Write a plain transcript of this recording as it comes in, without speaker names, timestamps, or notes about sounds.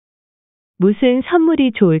무슨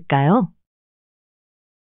선물이 좋을까요?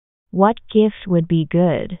 What gift would be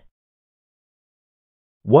good?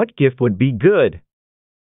 What gift would be good?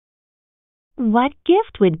 What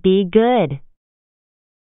gift would be good?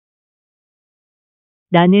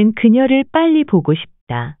 나는 그녀를 빨리 보고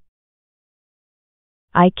싶다.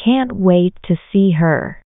 I can't wait to see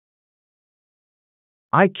her.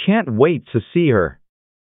 I can't wait to see her.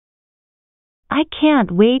 I can't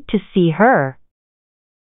wait to see her.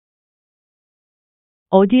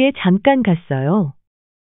 어디에 잠깐 갔어요?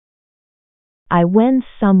 I went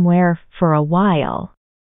somewhere for a while.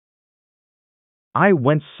 I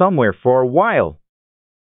went somewhere for a while.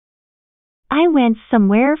 I went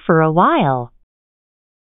somewhere for a while.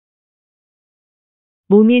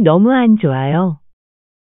 몸이 너무 안 좋아요.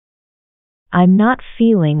 I'm not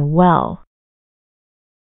feeling well.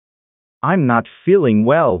 I'm not feeling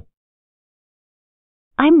well.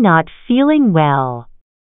 I'm not feeling well.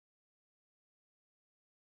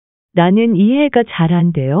 나는 이해가 잘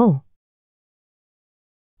안 돼요.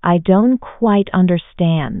 I don't quite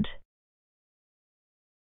understand.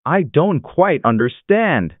 I don't quite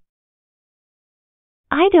understand.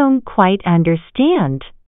 I don't quite understand.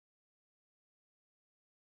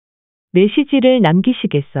 메시지를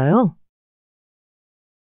남기시겠어요?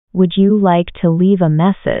 Would you like to leave a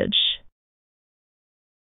message?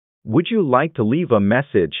 Would you like to leave a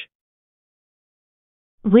message?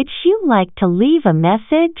 Would you like to leave a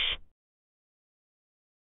message?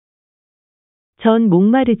 전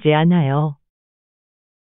목마르지 않아요.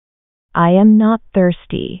 I am not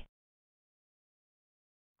thirsty.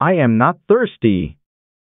 I am not thirsty.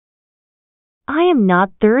 I am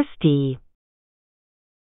not thirsty.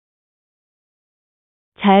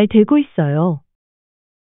 잘 되고 있어요.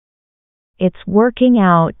 It's working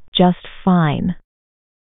out just fine.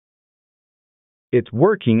 It's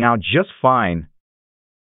working out just fine.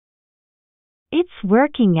 It's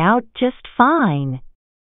working out just fine.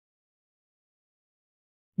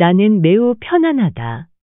 나는 매우 편안하다.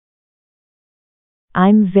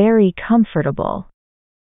 I'm very comfortable.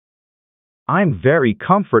 I'm very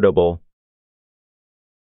comfortable.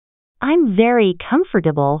 I'm very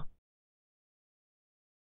comfortable.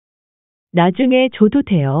 나중에 줘도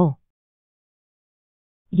돼요.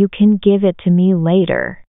 You can give it to me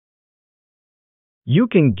later. You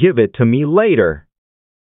can give it to me later.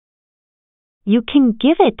 You can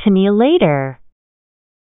give it to me later.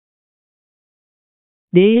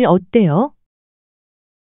 내일 어때요?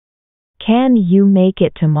 Can you make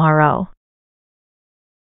it tomorrow?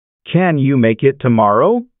 Can you make it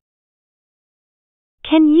tomorrow?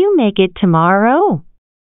 Can you make it tomorrow?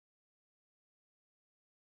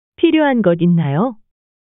 필요한 것 있나요?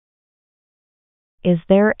 Is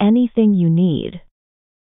there anything you need?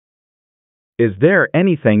 Is there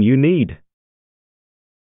anything you need?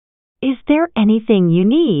 Is there anything you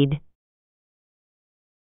need?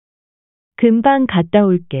 금방 갔다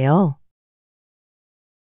올게요.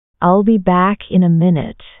 I'll be back in a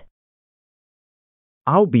minute.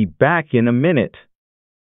 I'll be back in a minute.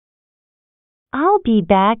 I'll be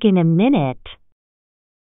back in a minute.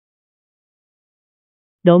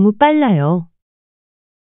 너무 빨라요.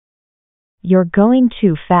 You're going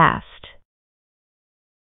too fast.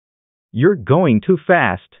 You're going too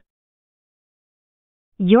fast.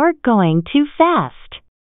 You're going too fast.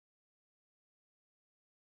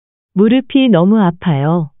 무릎이 너무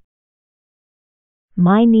아파요.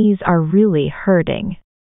 My knees are really hurting.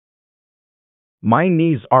 My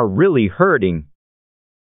knees are really hurting.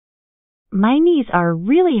 My knees are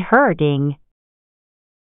really hurting.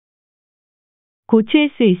 고칠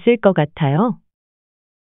수 있을 것 같아요.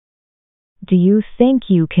 Do you think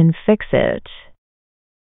you can fix it?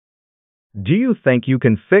 Do you think you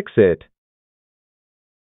can fix it?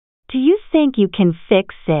 Do you think you can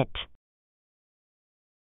fix it?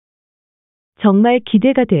 정말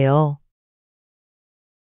기대가 돼요.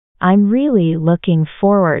 I'm really looking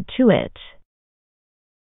forward to it.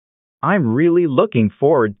 I'm really looking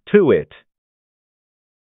forward to it.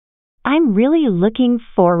 I'm really looking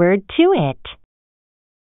forward to it.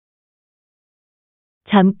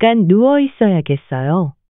 잠깐 누워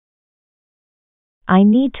있어야겠어요. I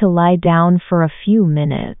need to lie down for a few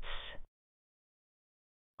minutes.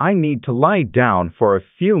 I need to lie down for a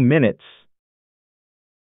few minutes.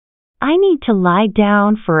 I need to lie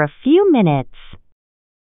down for a few minutes.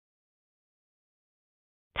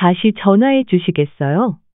 다시 전화해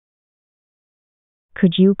주시겠어요?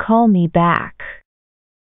 Could you call me back?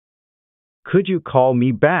 Could you call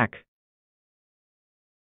me back?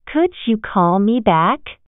 Could you call me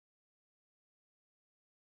back?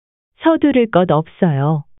 서두를 것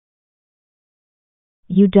없어요.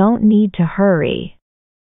 You don't need to hurry.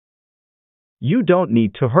 You don't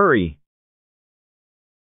need to hurry.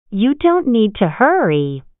 You don't need to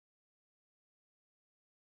hurry.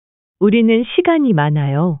 우리는 시간이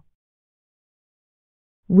많아요.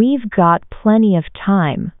 We've got plenty of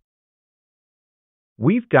time.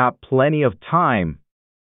 We've got plenty of time.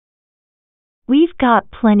 We've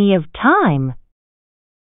got plenty of time.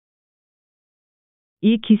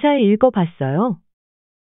 이 기사 읽어봤어요?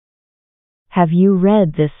 Have you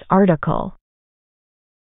read this article?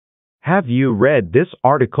 Have you read this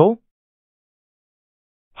article?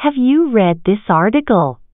 Have you read this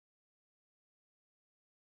article?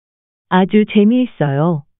 아주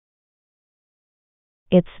재미있어요.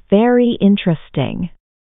 It's very interesting.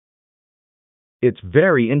 It's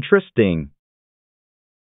very interesting.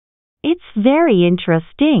 It's very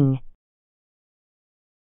interesting.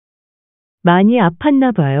 많이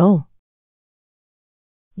아팠나 봐요.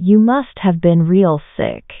 You must have been real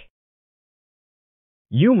sick.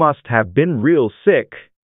 You must have been real sick.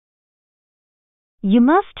 You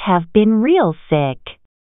must have been real sick.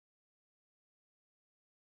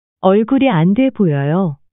 얼굴이 안 돼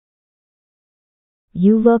보여요.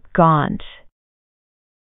 You look gaunt.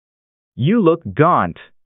 You look gaunt.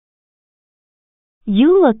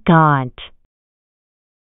 You look gaunt.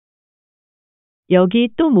 여기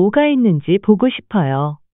또 뭐가 있는지 보고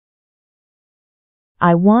싶어요.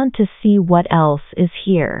 I want to see what else is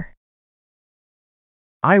here.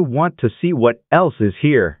 I want to see what else is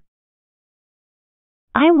here.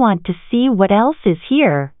 I want to see what else is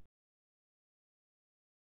here.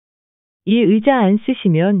 이 의자 안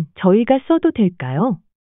쓰시면 저희가 써도 될까요?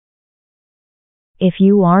 If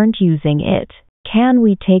you aren't using it, can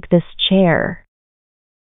we take this chair?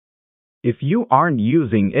 If you aren't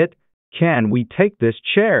using it, can we take this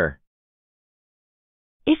chair?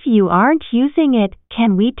 If you aren't using it,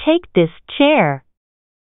 can we take this chair?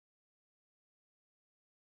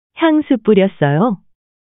 향수 뿌렸어요?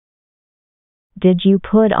 Did you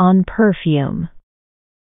put on perfume?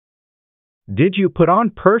 Did you put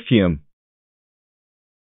on perfume?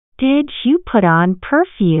 Did you put on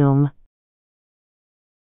perfume?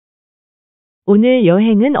 오늘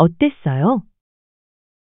여행은 어땠어요?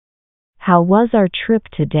 How was our trip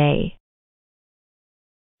today?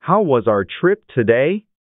 How was our trip today?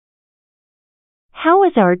 How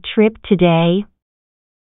was our trip today?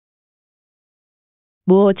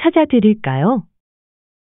 뭐 찾아드릴까요?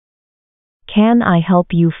 Can I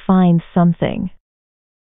help you find something?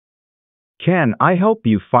 Can I help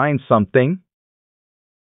you find something?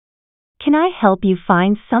 Can I help you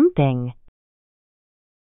find something?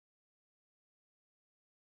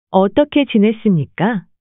 어떻게 지냈습니까?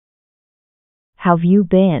 How have you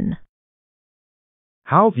been?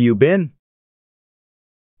 How have you been?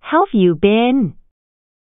 How have you been?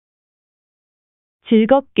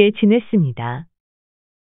 즐겁게 지냈습니다.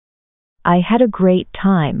 I had a great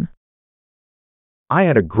time. I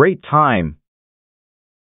had a great time.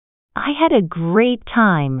 I had a great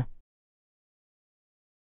time.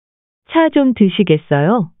 차 좀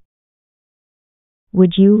드시겠어요?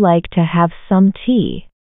 Would you like to have some tea?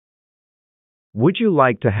 Would you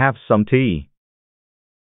like to have some tea?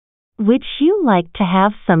 Would you like to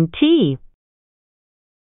have some tea?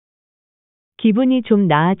 기분이 좀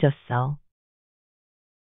나아졌어.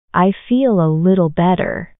 I feel a little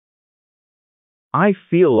better. I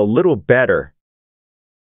feel a little better.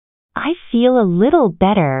 I feel a little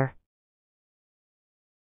better.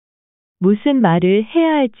 무슨 말을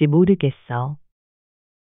해야 할지 모르겠어.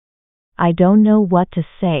 I don't know what to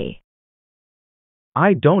say.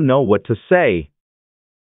 I don't know what to say.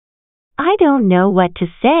 I don't know what to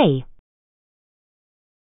say.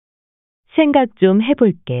 생각 좀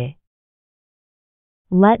해볼게.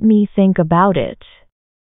 Let me think about it.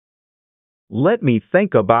 Let me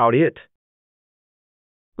think about it.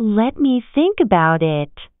 Let me think about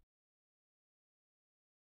it.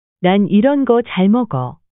 난 이런 거 잘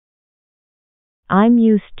먹어. I'm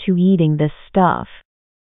used to eating this stuff.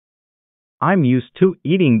 I'm used to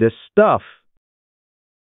eating this stuff.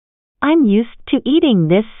 I'm used to eating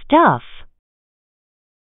this stuff.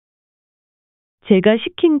 제가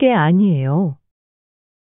시킨 게 아니에요.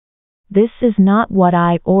 This is not what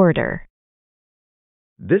I order.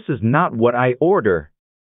 This is not what I order.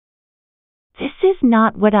 This is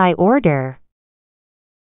not what I order.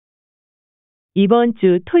 이번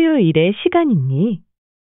주 토요일에 시간 있니?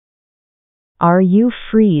 Are you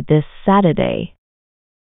free this Saturday?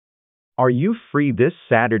 Are you free this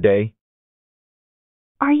Saturday?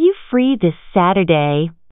 Are you free this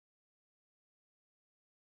Saturday?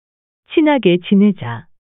 친하게 지내자.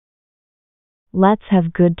 Let's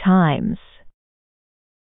have good times.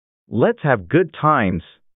 Let's have good times.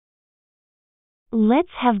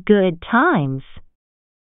 Let's have good times.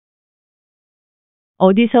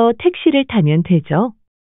 어디서 택시를 타면 되죠?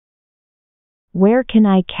 Where can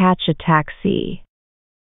I catch a taxi?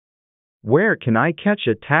 Where can I catch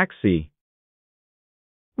a taxi?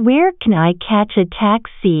 Where can I catch a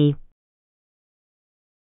taxi?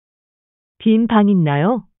 빈 방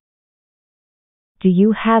있나요? Do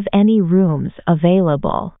you have any rooms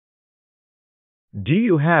available? Do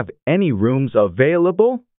you have any rooms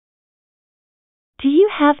available? Do you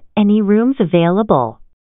have any rooms available?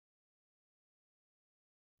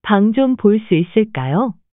 방 좀 볼 수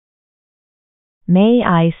있을까요? May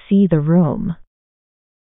I see the room?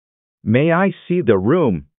 May I see the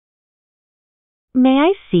room? May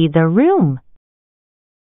I see the room?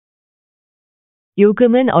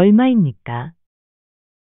 요금은 얼마입니까?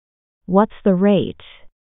 What's the rate?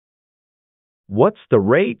 What's the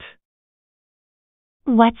rate?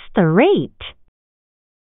 What's the rate?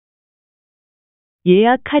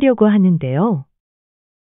 예약하려고 하는데요.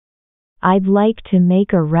 I'd like to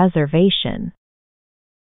make a reservation.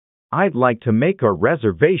 I'd like to make a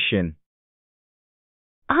reservation.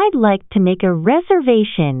 I'd like to make a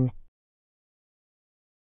reservation.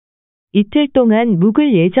 이틀 동안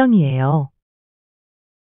묵을 예정이에요.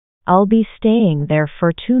 I'll be staying there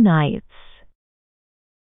for 2 nights.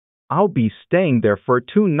 I'll be staying there for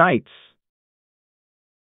 2 nights.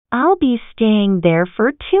 I'll be staying there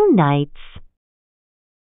for 2 nights.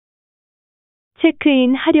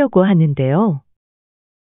 체크인 하려고 하는데요.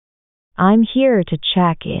 I'm here to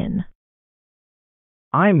check in.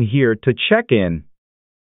 I'm here to check in.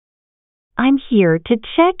 I'm here to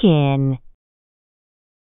check in.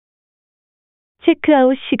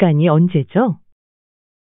 체크아웃 시간이 언제죠?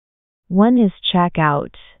 When is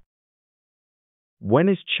checkout? When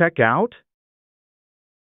is checkout?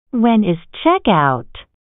 When is checkout?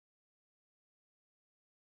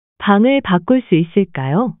 방을 바꿀 수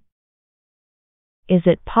있을까요? Is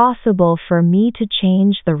it possible for me to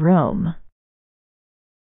change the room?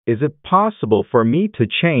 Is it possible for me to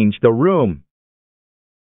change the room?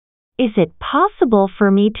 Is it possible for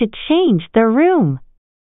me to change the room?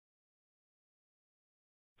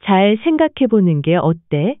 잘 생각해 보는 게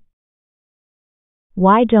어때?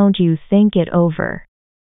 Why don't you think it over?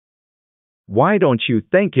 Why don't you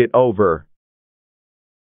think it over?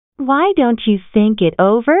 Why don't you think it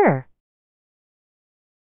over?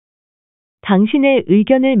 당신의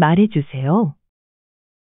의견을 말해 주세요.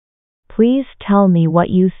 Please tell me what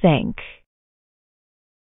you think.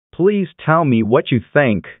 Please tell me what you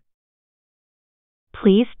think.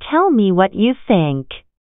 Please tell me what you think.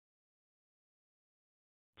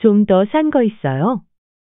 좀 더 싼 거 있어요?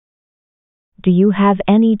 Do you have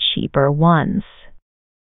any cheaper ones?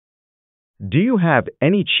 Do you have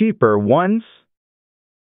any cheaper ones?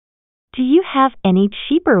 Do you have any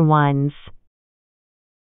cheaper ones?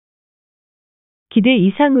 기대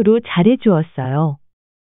이상으로 잘해 주었어요.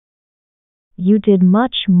 You did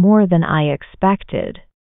much more than I expected.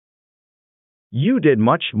 You did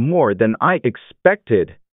much more than I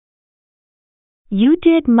expected. You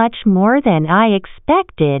did much more than I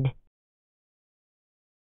expected.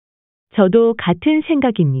 저도 같은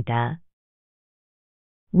생각입니다.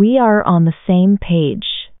 We are on the same page.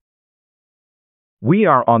 We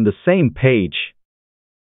are on the same page.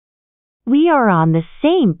 We are on the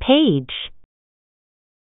same page.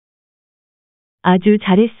 아주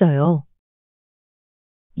잘했어요.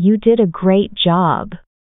 You did a great job.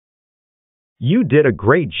 You did a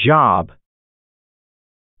great job.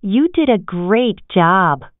 You did a great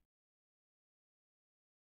job.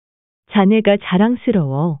 자네가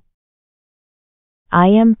자랑스러워. I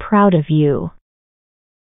am proud of you.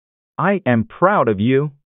 I am proud of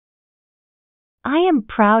you. I am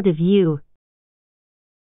proud of you.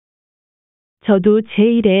 저도 제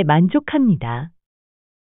일에 만족합니다.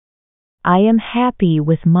 I am happy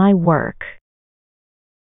with my work.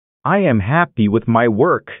 I am happy with my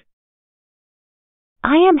work.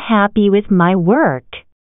 I am happy with my work.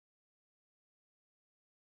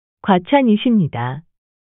 과찬이십니다.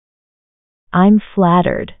 I'm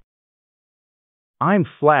flattered. I'm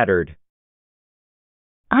flattered.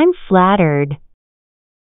 I'm flattered.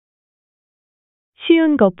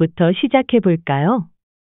 쉬운 것부터 시작해 볼까요?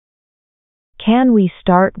 Can we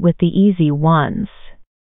start with the easy ones?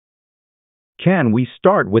 Can we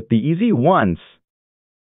start with the easy ones?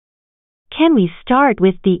 Can we start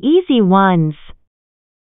with the easy ones?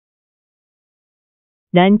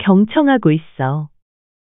 난 경청하고 있어.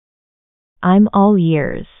 I'm all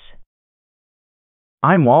ears.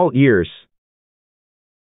 I'm all ears.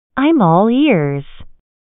 I'm all ears.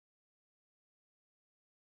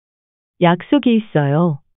 약속이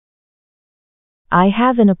있어요. I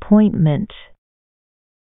have an appointment.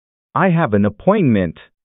 I have an appointment.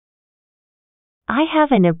 I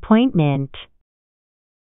have an appointment.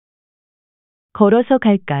 걸어서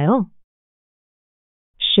갈까요?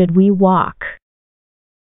 Should we walk?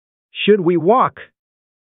 Should we walk?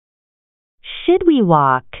 Should we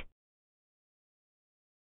walk?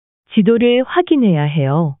 지도를 확인해야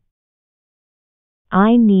해요.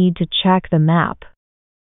 I need to check the map.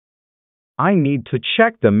 I need to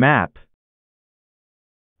check the map.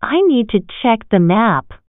 I need to check the map.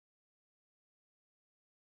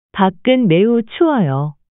 밖은 매우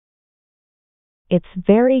추워요. It's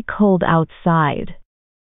very cold outside.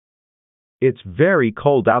 It's very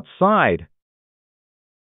cold outside.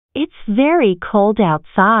 It's very cold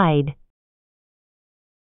outside.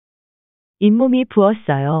 잇몸이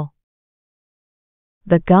부었어요.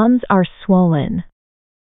 The gums are swollen.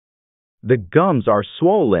 The gums are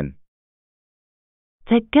swollen.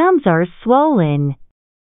 The gums are swollen.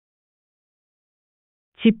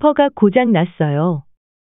 지퍼가 고장 났어요.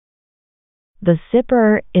 The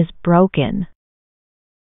zipper is broken.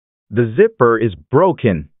 The zipper is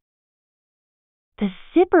broken. The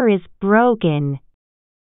zipper is broken.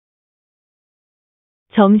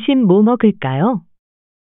 점심 뭐 먹을까요?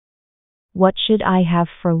 What should I have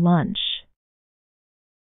for lunch?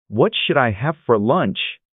 What should I have for lunch?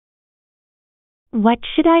 What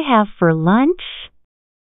should I have for lunch?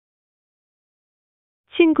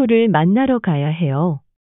 친구를 만나러 가야 해요.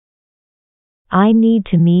 I need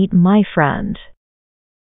to meet my friend.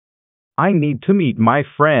 I need to meet my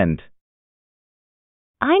friend.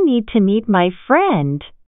 I need to meet my friend.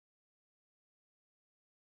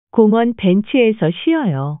 공원 벤치에서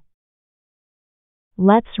쉬어요.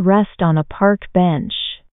 Let's rest on a park bench.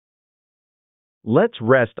 Let's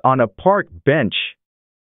rest on a park bench.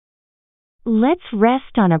 Let's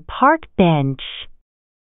rest on a park bench.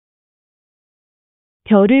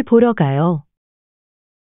 별을 보러 가요.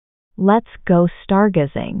 Let's go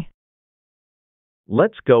stargazing.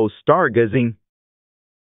 Let's go stargazing.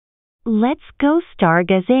 Let's go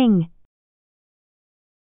stargazing.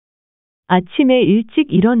 아침에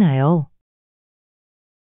일찍 일어나요.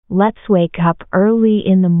 Let's wake up early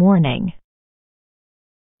in the morning.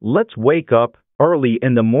 Let's wake up early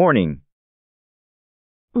in the morning.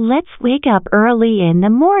 Let's wake up early in the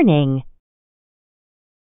morning.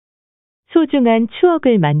 소중한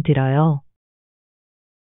추억을 만들어요.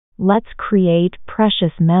 Let's create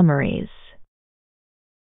precious memories.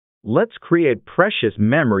 Let's create precious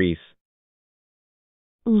memories.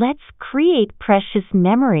 Let's create precious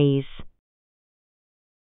memories.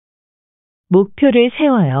 목표를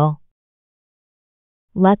세워요.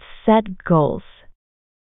 Let's set goals.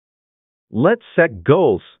 Let's set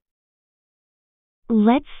goals.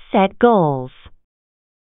 Let's set goals.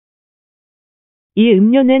 이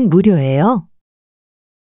음료는 무료예요.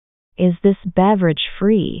 Is this beverage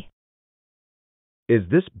free? Is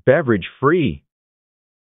this beverage free?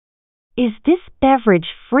 Is this beverage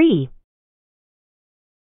free?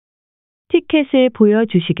 티켓을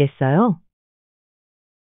보여주시겠어요?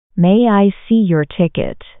 May I see your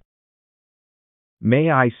ticket? May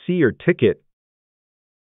I see your ticket?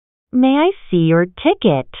 May I see your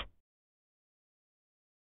ticket?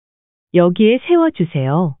 여기에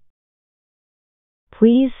세워주세요.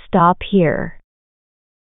 Please stop here.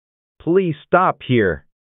 Please stop here.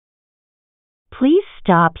 Please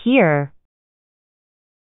stop here.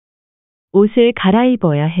 옷을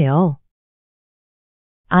갈아입어야 해요.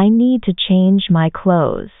 I need to change my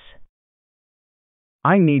clothes.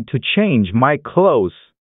 I need to change my clothes.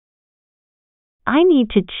 I need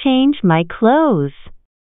to change my clothes.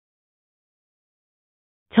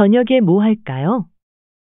 저녁에 뭐 할까요?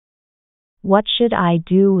 What should I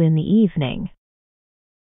do in the evening?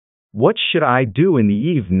 What should I do in the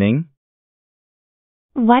evening?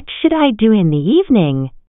 What should I do in the evening?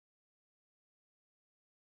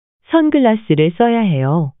 선글라스를 써야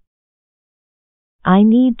해요. I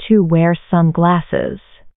need to wear sunglasses.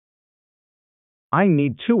 I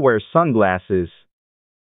need to wear sunglasses.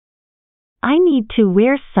 I need to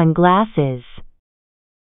wear sunglasses.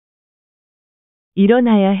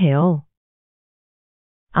 일어나야 해요.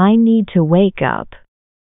 I need to wake up.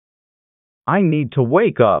 I need to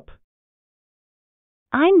wake up.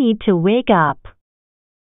 I need to wake up.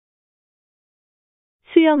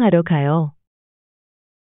 수영하러 가요.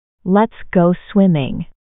 Let's go swimming.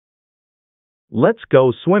 Let's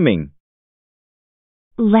go swimming.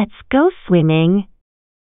 Let's go swimming.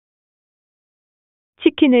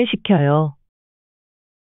 치킨을 시켜요.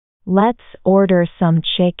 Let's order some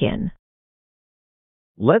chicken.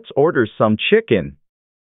 Let's order some chicken.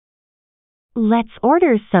 Let's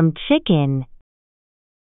order some chicken.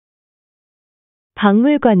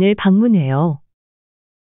 박물관을 방문해요.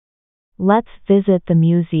 Let's visit the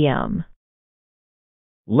museum.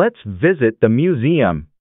 Let's visit the museum.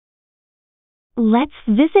 Let's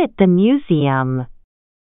visit the museum.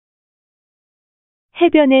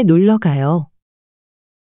 해변에 놀러 가요.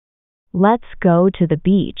 Let's go to the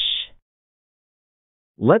beach.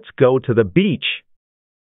 Let's go to the beach.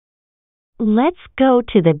 Let's go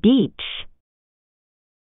to the beach.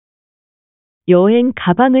 여행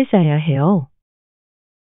가방을 싸야 해요.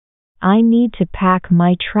 I need to pack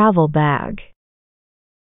my travel bag.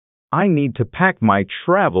 I need to pack my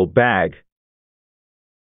travel bag.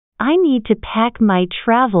 I need to pack my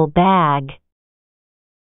travel bag.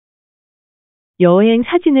 여행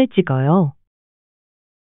사진을 찍어요.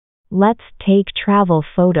 Let's take travel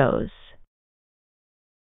photos.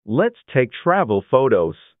 Let's take travel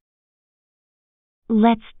photos.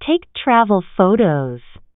 Let's take travel photos.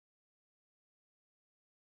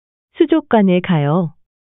 수족관에 가요.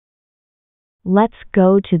 Let's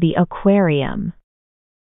go to the aquarium.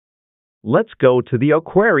 Let's go to the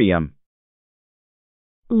aquarium.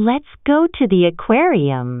 Let's go to the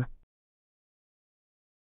aquarium.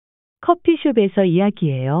 커피숍에서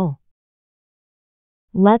이야기해요.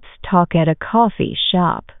 Let's talk at a coffee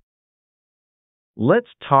shop.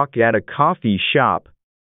 Let's talk at a coffee shop.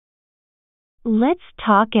 Let's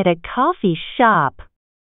talk at a coffee shop.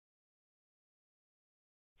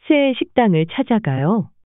 새 식당을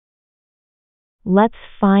찾아가요. Let's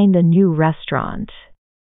find a new restaurant.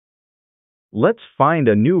 Let's find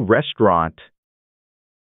a new restaurant.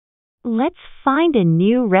 Let's find a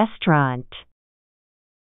new restaurant.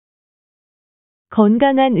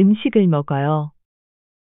 건강한 음식을 먹어요.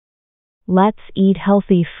 Let's eat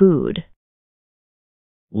healthy food.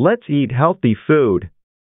 Let's eat healthy food.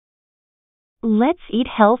 Let's eat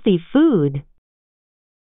healthy food.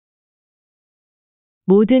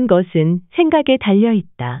 모든 것은 생각에 달려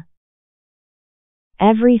있다.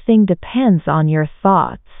 Everything depends on your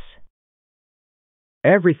thoughts.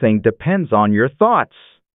 Everything depends on your thoughts.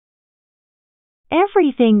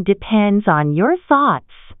 Everything depends on your thoughts.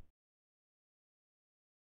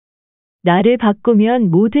 나를 바꾸면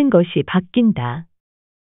모든 것이 바뀐다.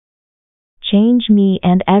 Change me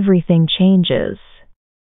and everything changes.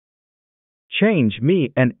 Change me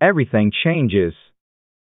and everything changes.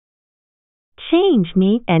 Change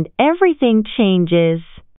me and everything changes.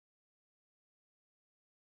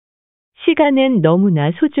 시간은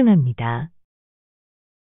너무나 소중합니다.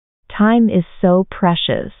 Time is so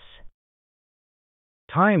precious.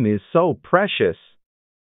 Time is so precious.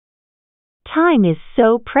 Time is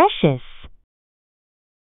so precious.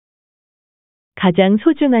 가장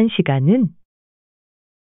소중한 시간은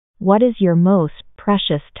What is your most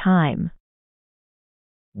precious time?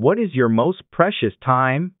 What is your most precious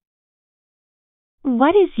time?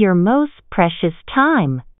 What is your most precious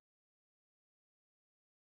time?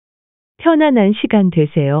 편안한 시간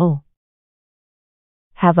되세요.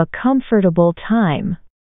 Have a comfortable time.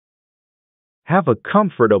 Have a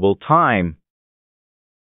comfortable time.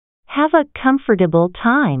 Have a comfortable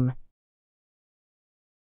time.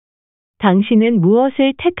 당신은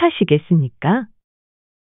무엇을 택하시겠습니까?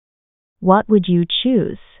 What would you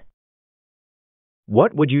choose?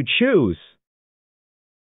 What would you choose?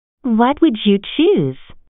 What would you choose?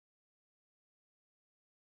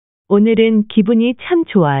 오늘은 기분이 참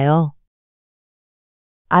좋아요.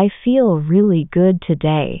 I feel really good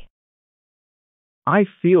today. I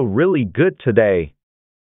feel really good today.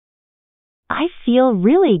 I feel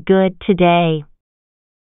really good today.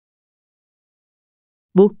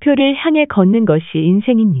 목표를 향해 걷는 것이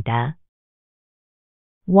인생입니다.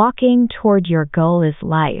 Walking toward your goal is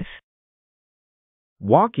life.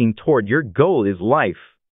 Walking toward your goal is life.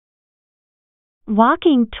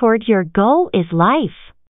 Walking toward your goal is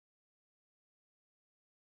life.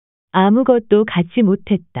 아무것도 갖지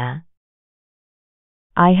못했다.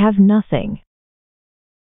 I have nothing.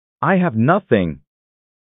 I have nothing.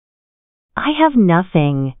 I have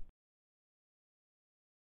nothing.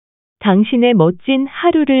 당신의 멋진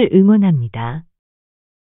하루를 응원합니다.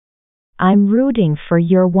 I'm rooting for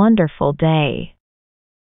your wonderful day.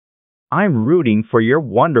 I'm rooting for your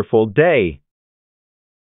wonderful day.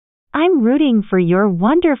 I'm rooting for your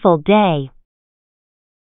wonderful day.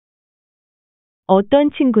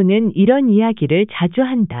 어떤 친구는 이런 이야기를 자주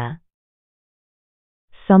한다.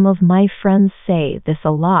 Some of my friends say this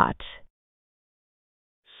a lot.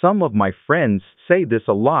 Some of my friends say this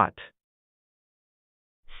a lot.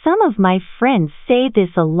 Some of my friends say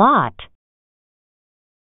this a lot.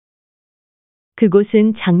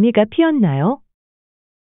 그곳은 장미가 피었나요?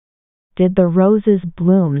 Did the roses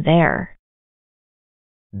bloom there?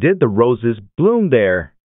 Did the roses bloom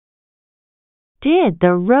there? Did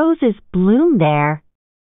the roses bloom there?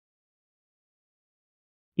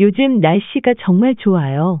 요즘 날씨가 정말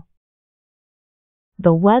좋아요.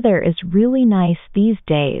 The weather is really nice these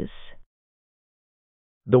days.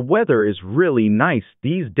 The weather is really nice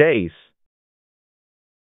these days.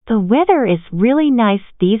 The weather is really nice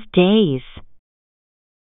these days.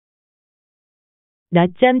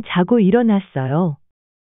 낮잠 자고 일어났어요.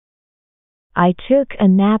 I took a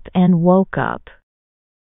nap and woke up.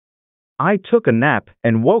 I took a nap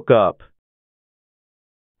and woke up.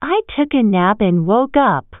 I took a nap and woke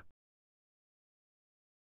up.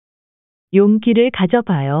 용기를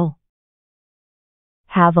가져봐요.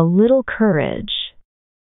 Have a little courage.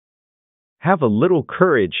 Have a little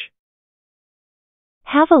courage.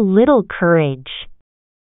 Have a little courage.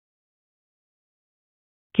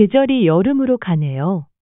 계절이 여름으로 가네요.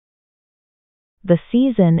 The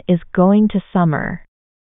season is going to summer.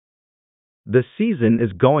 The season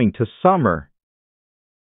is going to summer.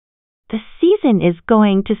 The season is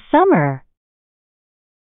going to summer.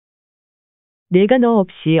 내가 너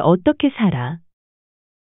없이 어떻게 살아?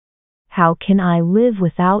 How can I live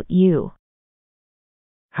without you?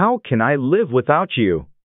 How can I live without you?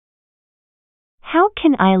 How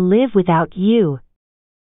can I live without you?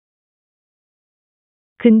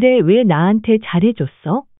 근데 왜 나한테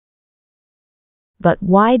잘해줬어? But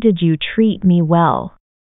why did you treat me well?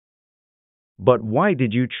 But why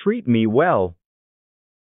did you treat me well?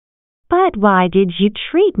 But why did you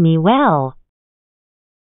treat me well?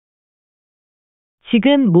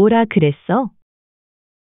 지금 뭐라 그랬어?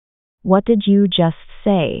 What did you just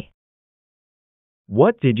say?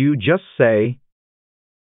 What did you just say?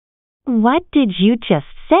 What did you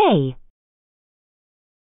just say?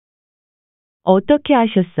 어떻게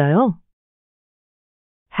아셨어요?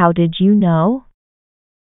 How did you know?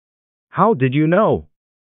 How did you know?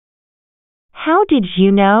 How did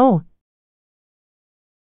you know?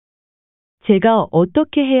 제가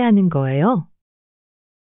어떻게 해야 하는 거예요?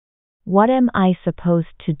 What am I supposed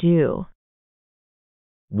to do?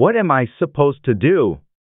 What am I supposed to do?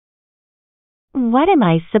 What am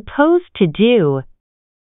I supposed to do?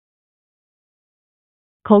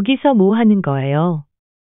 거기서 뭐 하는 거예요?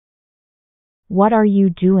 What are you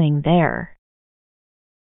doing there?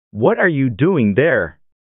 What are you doing there?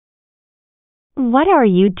 What are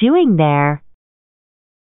you doing there?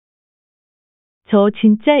 저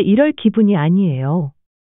진짜 이럴 기분이 아니에요.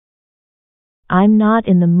 I'm not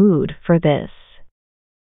in the mood for this.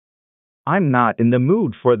 I'm not in the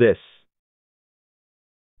mood for this.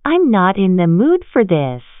 I'm not in the mood for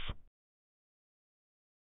this.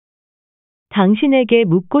 당신에게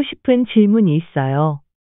묻고 싶은 질문이 있어요.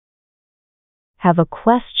 Have a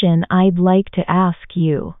question I'd like to ask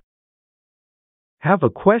you. Have a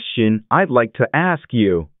question I'd like to ask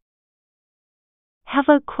you. Have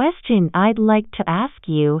a question I'd like to ask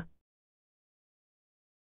you.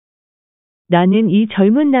 나는 이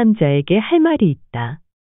젊은 남자에게 할 말이 있다.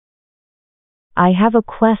 I have a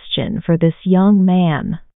question for this young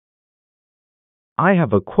man. I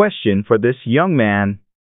have a question for this young man.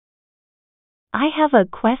 I have a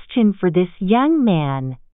question for this young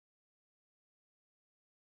man.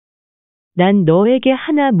 난 너에게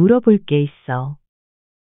하나 물어볼 게 있어.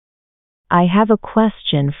 I have a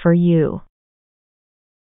question for you.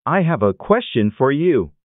 I have a question for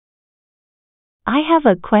you. I have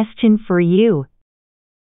a question for you.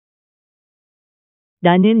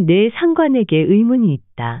 나는 내 상관에게 의문이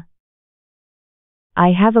있다.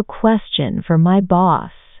 I have a question for my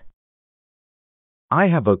boss. I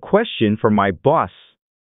have a question for my boss.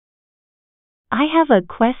 I have a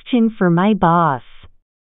question for my boss.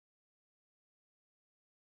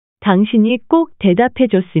 당신이 꼭 대답해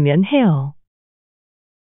줬으면 해요.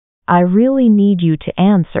 I really need you to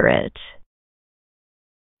answer it.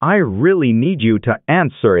 I really need you to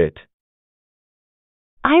answer it.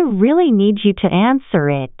 I really need you to answer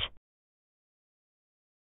it.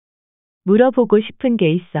 물어보고 싶은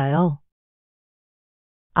게 있어요.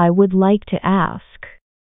 I would like to ask.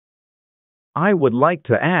 I would like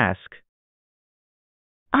to ask.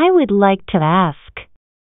 I would like to ask.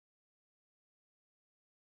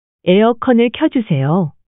 에어컨을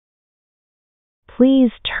켜주세요.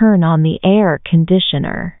 Please turn on the air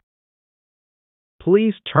conditioner.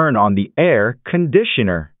 Please turn on the air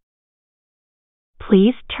conditioner.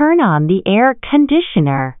 Please turn on the air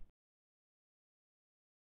conditioner.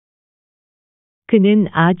 그는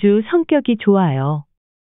아주 성격이 좋아요.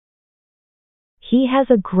 He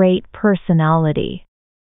has a great personality.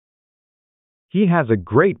 He has a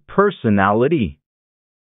great personality.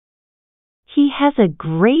 He has a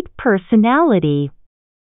great personality.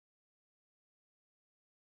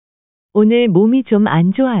 오늘 몸이 좀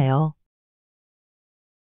안 좋아요.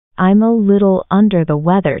 I'm a little under the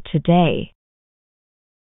weather today.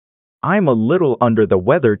 I'm a little under the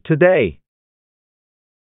weather today.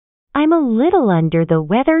 I'm a little under the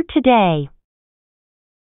weather today.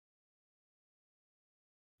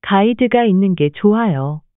 가이드가 있는 게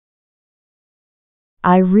좋아요.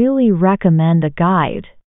 I really recommend a guide.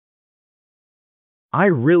 I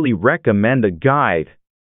really recommend a guide.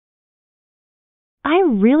 I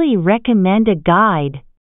really recommend a guide.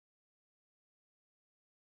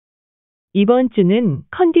 이번 주는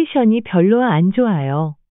컨디션이 별로 안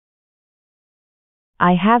좋아요.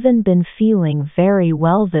 I haven't been feeling very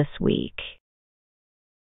well this week.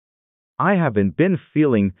 I haven't been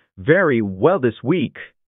feeling very well this week.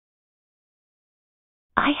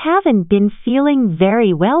 I haven't been feeling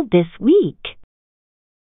very well this week.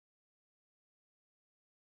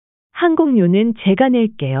 항공료는 제가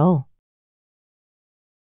낼게요.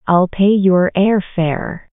 I'll pay your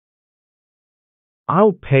airfare.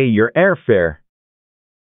 I'll pay your airfare.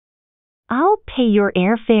 I'll pay your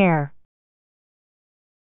airfare.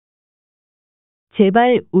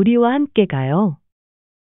 제발 우리와 함께 가요.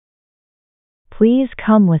 Please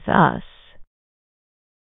come with us.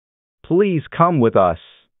 Please come with us.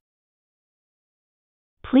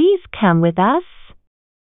 Please come with us.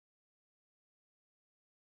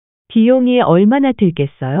 비용이 얼마나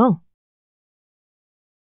들겠어요?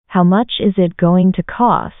 How much is it going to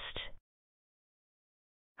cost?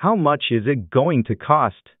 How much is it going to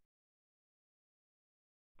cost?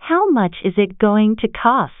 How much is it going to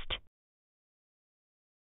cost?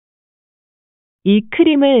 이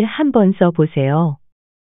크림을 한번 써보세요.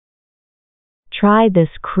 Try this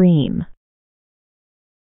cream.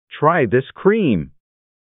 Try this cream.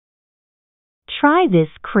 Try this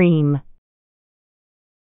cream.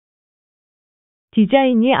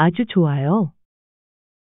 디자인이 아주 좋아요.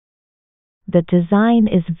 The design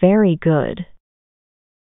is very good.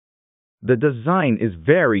 The design is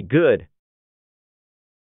very good.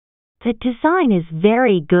 The design is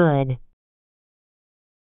very good.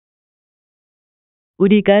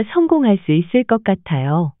 우리가 성공할 수 있을 것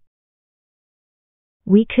같아요.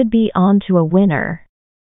 We could be on to a winner.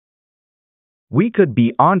 We could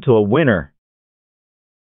be onto a winner.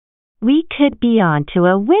 We could be on to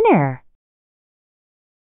a winner.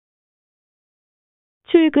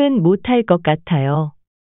 출근 못할 것 같아요.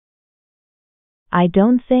 I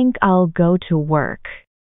don't think I'll go to work.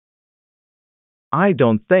 I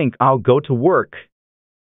don't think I'll go to work.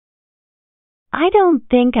 I don't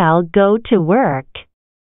think I'll go to work.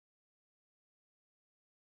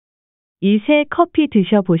 이 새 커피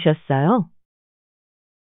드셔보셨어요?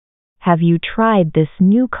 Have you tried this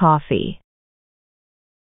new coffee?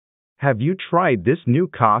 Have you tried this new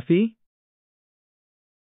coffee?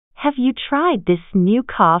 Have you tried this new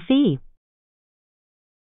coffee?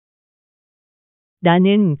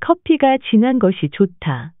 나는 커피가 진한 것이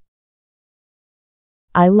좋다.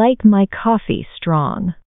 I like my coffee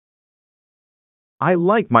strong. I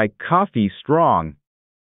like my coffee strong.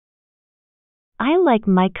 I like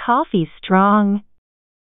my coffee strong.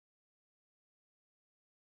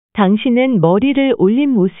 당신은 머리를 올린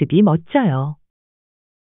모습이 멋져요.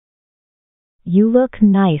 You look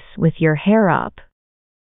nice with your hair up.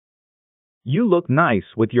 You look nice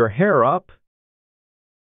with your hair up.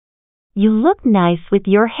 You look nice with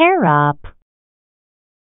your hair up.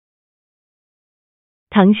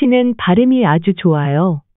 당신은 발음이 아주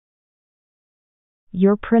좋아요.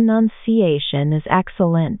 Your pronunciation is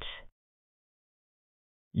excellent.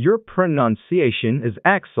 Your pronunciation is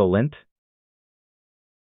excellent.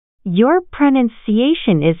 Your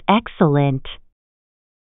pronunciation is excellent.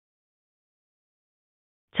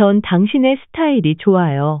 전 당신의 스타일이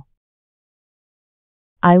좋아요.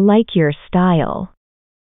 I like your style.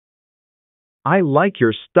 I like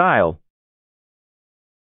your style.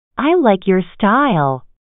 I like your style.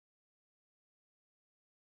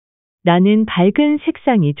 나는 밝은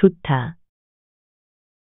색상이 좋다.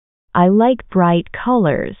 I like bright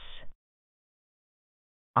colors.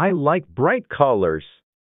 I like bright colors.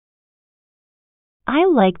 I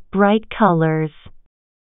like bright colors.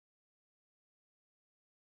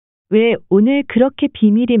 왜 오늘 그렇게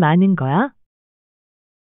비밀이 많은 거야?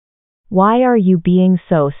 Why are you being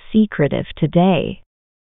so secretive today?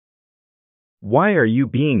 Why are you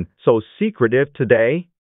being so secretive today?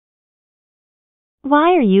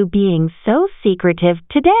 Why are you being so secretive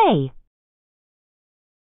today?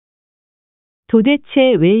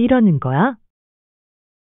 도대체 왜 이러는 거야?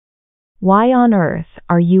 Why on earth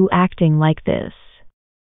are you acting like this?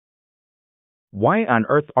 Why on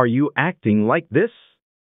earth are you acting like this?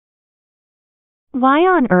 Why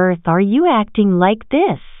on earth are you acting like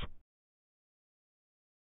this?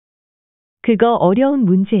 그거 어려운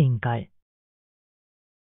문제인걸.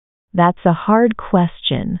 That's a hard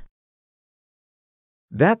question.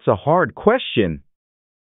 That's a hard question.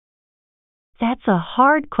 That's a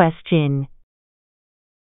hard question.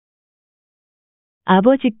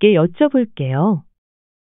 아버지께 여쭤볼게요.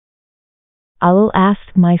 I'll ask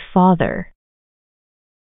my father.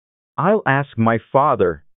 I'll ask my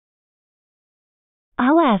father.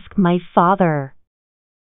 I'll ask my father.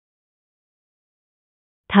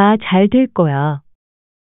 다 잘 될 거야.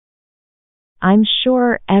 I'm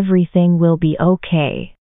sure everything will be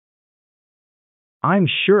okay. I'm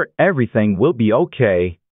sure everything will be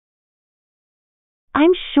okay.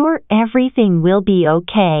 I'm sure everything will be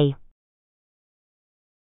okay.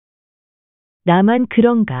 나만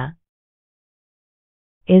그런가?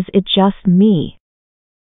 Is it just me?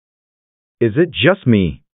 Is it just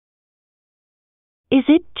me? Is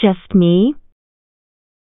it just me?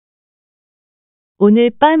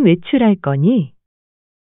 오늘 밤 외출할 거니?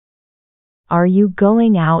 Are you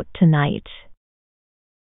going out tonight?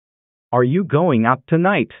 Are you going out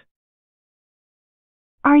tonight?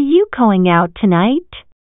 Are you going out tonight?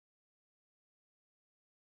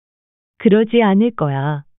 그러지 않을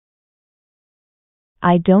거야.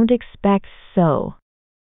 I don't expect so.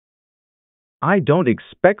 I don't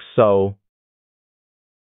expect so.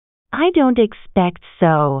 I don't expect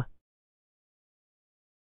so.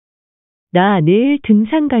 나 내일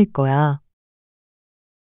등산 갈 거야.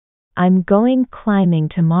 I'm going climbing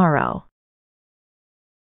tomorrow.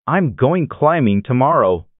 I'm going climbing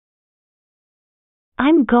tomorrow.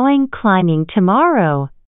 I'm going climbing tomorrow.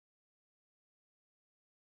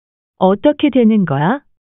 어떻게 되는 거야?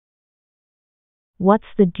 What's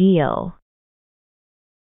the deal?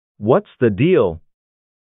 What's the deal?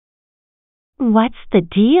 What's the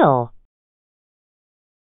deal?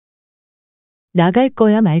 나갈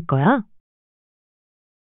거야 말 거야?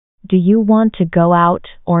 Do you want to go out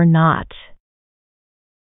or not?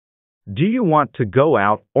 Do you want to go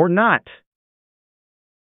out or not?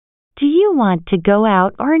 Do you want to go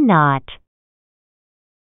out or not?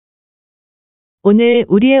 오늘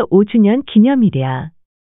우리의 5주년 기념일이야.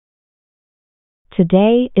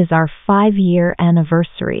 Today is our 5-year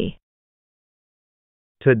anniversary.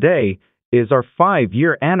 Today is our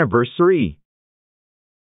 5-year anniversary.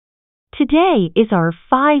 Today is our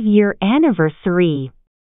 5-year anniversary.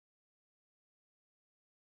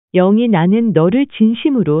 영희 나는 너를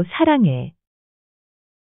진심으로 사랑해.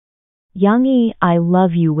 Youngie, I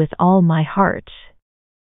love you with all my heart.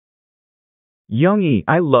 Youngie,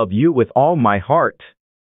 I love you with all my heart.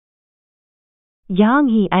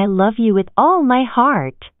 Youngie, I love you with all my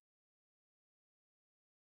heart.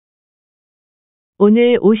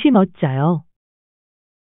 오늘 옷이 멋져요.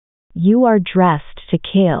 You are dressed to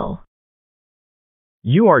kill.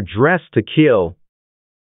 You are dressed to kill.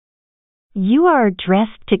 You are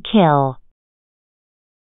dressed to kill.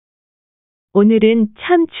 오늘은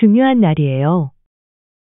참 중요한 날이에요.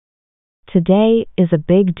 Today is a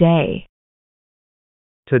big day.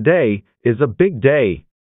 Today is a big day.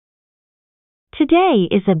 Today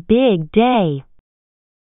is a big day.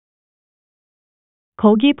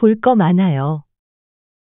 거기 볼 거 많아요.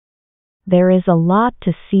 There is a lot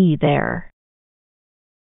to see there.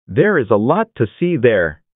 There is a lot to see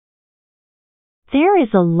there. There is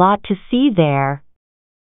a lot to see there.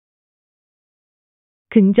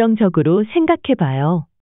 긍정적으로 생각해 봐요.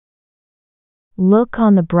 Look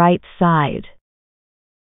on the bright side.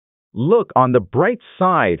 Look on the bright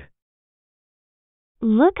side.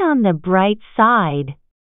 Look on the bright side.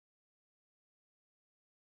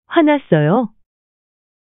 화났어요?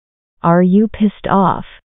 Are you pissed off?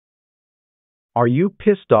 Are you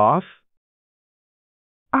pissed off?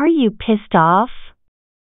 Are you pissed off?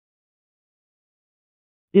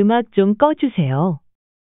 음악 좀 꺼주세요.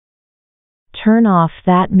 Turn off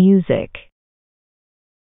that music.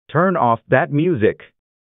 Turn off that music.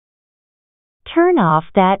 Turn off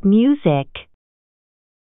that music.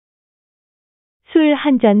 술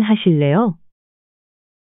한잔 하실래요?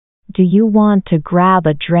 Do you want to grab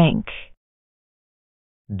a drink?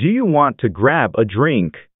 Do you want to grab a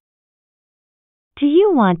drink? Do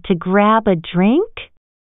you want to grab a drink?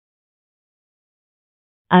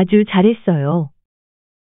 아주 잘했어요.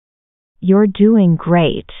 You're doing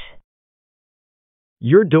great.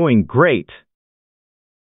 You're doing great.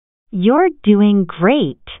 You're doing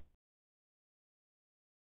great.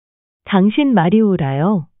 당신 말이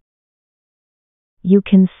옳아요. You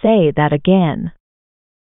can say that again.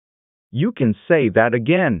 You can say that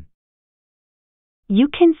again. You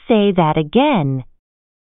can say that again.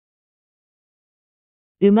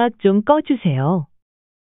 음악 좀 꺼주세요.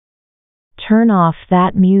 Turn off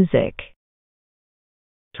that music.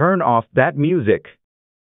 Turn off that music.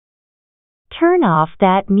 Turn off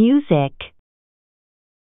that music.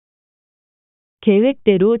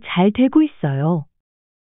 계획대로 잘 되고 있어요.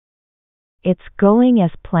 It's going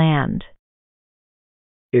as planned.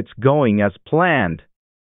 It's going as planned.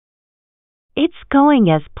 It's going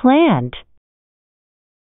as planned.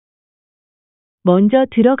 먼저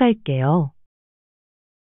들어갈게요.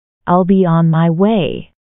 I'll be on my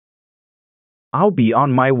way. I'll be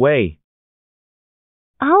on my way.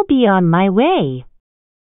 I'll be on my way.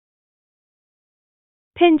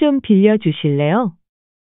 펜 좀 빌려주실래요?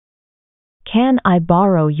 Can I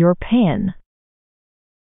borrow your pen?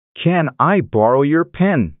 Can I borrow your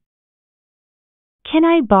pen? Can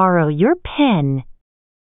I borrow your pen?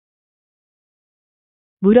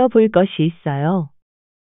 물어볼 것이 있어요.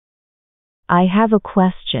 I have a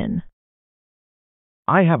question.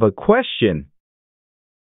 I have a question.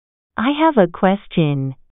 I have a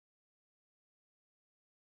question.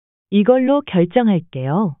 이걸로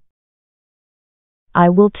결정할게요. I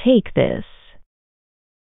will take this.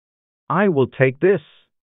 I will take this.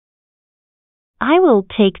 I will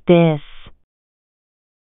take this.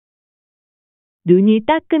 눈이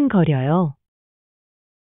따끔거려요.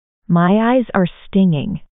 My eyes are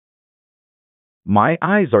stinging. My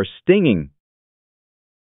eyes are stinging.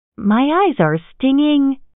 My eyes are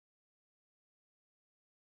stinging.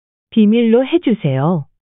 비밀로 해주세요.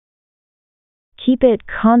 Keep it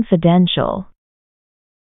confidential.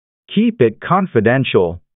 Keep it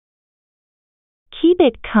confidential. Keep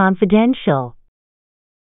it confidential.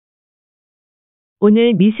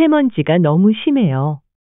 오늘 미세먼지가 너무 심해요.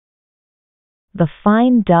 The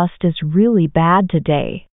fine dust is really bad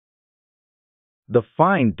today. The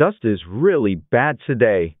fine dust is really bad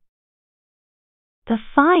today. The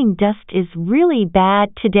fine dust is really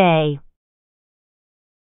bad today.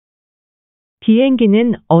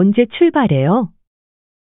 비행기는 언제 출발해요?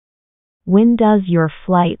 When does your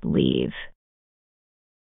flight leave?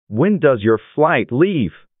 When does your flight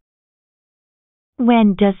leave?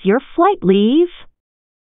 When does your flight leave?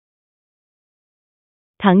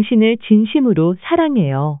 당신을 진심으로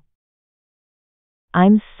사랑해요.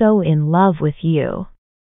 I'm so in love with you.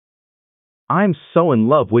 I'm so in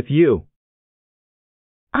love with you.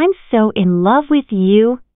 I'm so in love with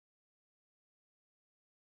you.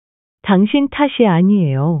 당신 탓이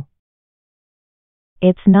아니에요.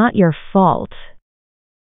 It's not your fault.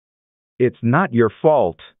 It's not your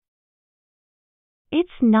fault.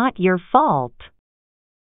 It's not your fault.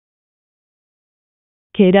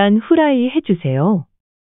 계란 후라이 해주세요.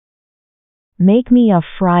 Make me a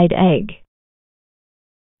fried egg.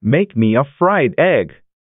 Make me a fried egg.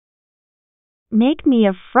 Make me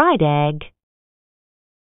a fried egg.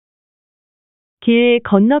 길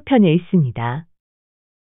건너편에 있습니다.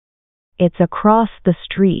 It's across the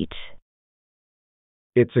street.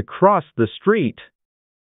 It's across the street.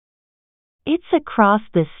 It's across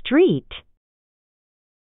the street.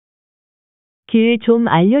 길 좀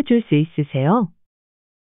알려줄 수 있으세요?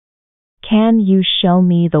 Can you show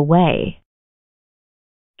me the way?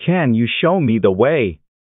 Can you show me the way?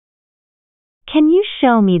 Can you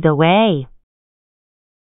show me the way?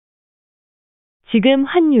 지금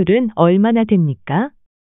환율은 얼마나 됩니까?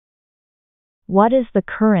 What is the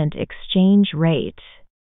current exchange rate?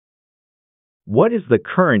 What is the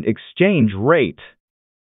current exchange rate?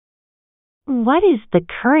 What is the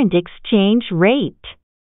current exchange rate?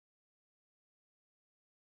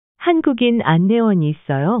 한국인 안내원이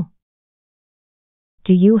있어요?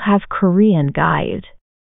 Do you have Korean guide?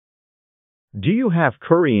 Do you have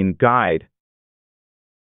Korean guide?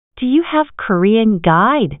 Do you have Korean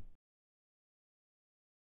guide?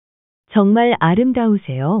 정말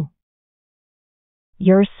아름다우세요.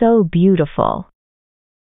 You're so beautiful.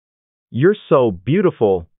 You're so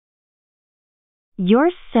beautiful.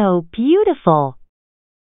 You're so beautiful.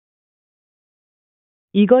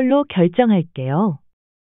 이걸로 결정할게요.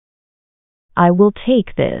 I will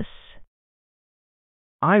take this.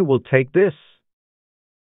 I will take this.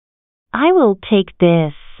 I will take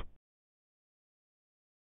this.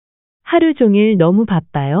 하루 종일 너무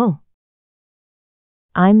바빠요.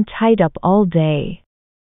 I'm tied up all day.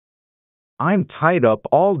 I'm tied up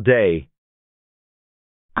all day.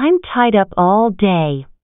 I'm tied up all day.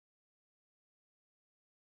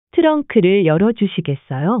 트렁크를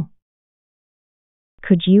열어주시겠어요?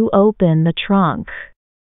 Could you open the trunk?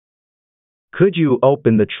 Could you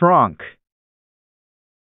open the trunk?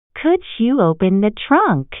 Could you open the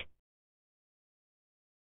trunk?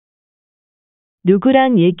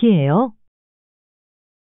 누구랑 얘기해요?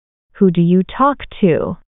 Who do you talk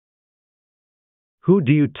to? Who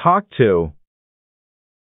do you talk to?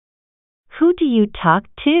 Who do you talk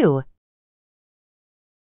to?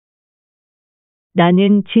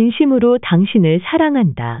 나는 진심으로 당신을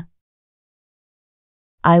사랑한다.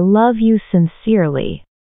 I love you sincerely.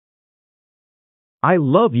 I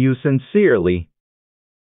love you sincerely.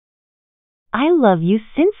 I love you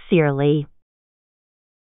sincerely.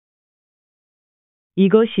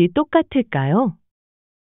 이것이 똑같을까요?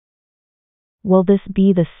 Will this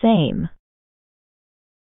be the same?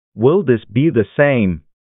 Will this be the same?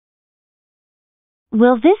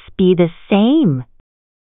 Will this be the same?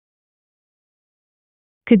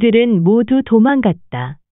 그들은 모두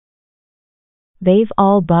도망갔다. They've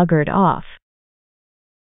all buggered off.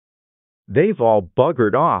 They've all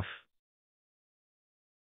buggered off.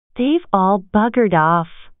 They've all buggered off.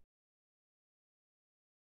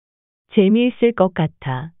 재미있을 것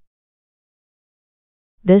같아.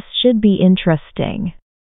 This should be interesting.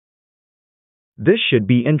 This should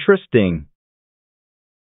be interesting.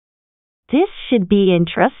 This should be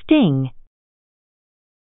interesting.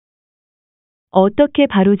 어떻게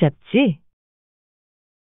바로잡지?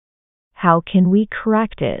 How can we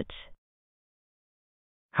correct it?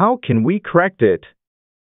 How can we correct it?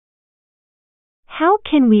 How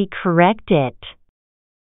can we correct it?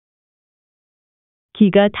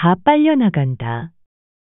 기가 다 빨려나간다.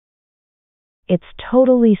 It's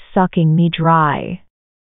totally sucking me dry.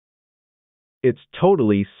 It's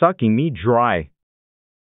totally sucking me dry.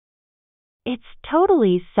 It's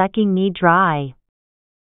totally sucking me dry.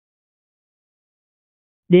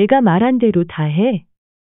 내가 말한 대로 다 해.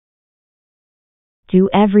 Do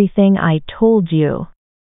everything I told you.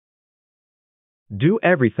 Do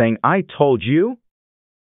everything I told you.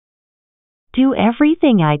 Do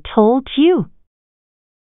everything I told you.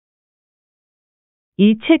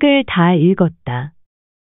 이 책을 다 읽었다.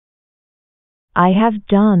 I have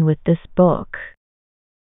done with this book.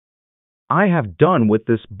 I have done with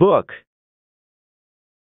this book.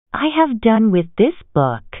 I have done with this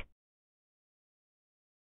book.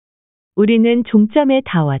 우리는 종점에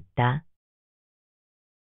다 왔다.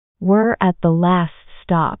 We're at the last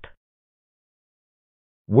stop.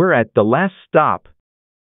 We're at the last stop.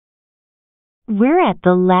 We're at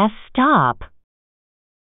the last stop.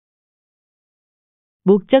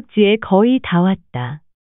 목적지에 거의 다 왔다.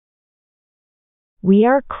 We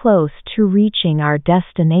are close to reaching our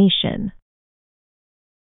destination.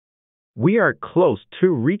 We are close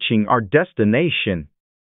to reaching our destination.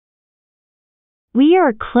 We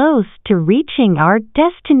are close to reaching our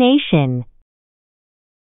destination.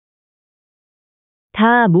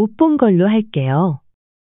 다 못 본 걸로 할게요.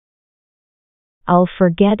 I'll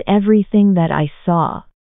forget everything that I saw.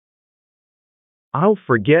 I'll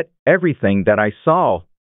forget everything that I saw.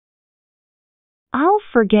 I'll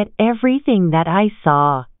forget everything that I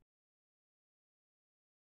saw.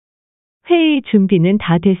 회의 준비는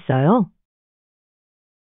다 됐어요?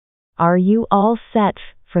 Are you all set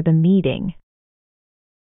for the meeting?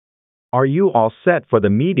 Are you all set for the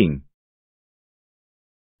meeting?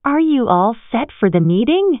 Are you all set for the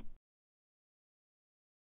meeting?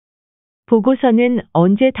 보고서는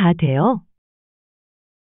언제 다 돼요?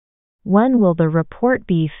 When will the report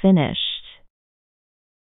be finished?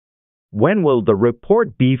 When will the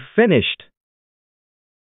report be finished?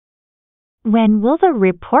 When will the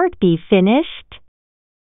report be finished?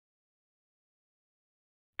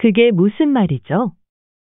 그게 무슨 말이죠?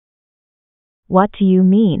 What do you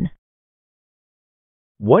mean?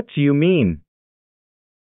 What do you mean?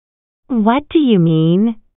 What do you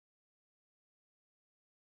mean?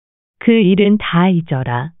 그 일은 다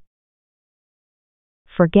잊어라.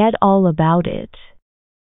 Forget all about it.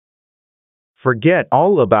 Forget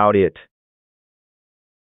all about it.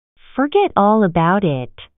 Forget all about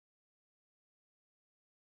it.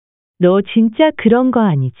 너 진짜 그런 거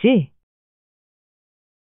아니지?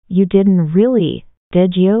 You didn't really,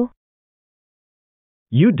 did you?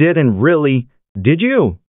 You didn't really, did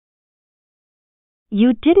you?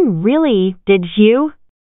 You didn't really, did you?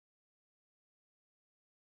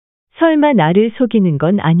 설마 나를 속이는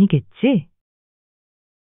건 아니겠지?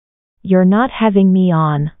 You're not having me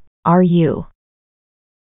on, are you?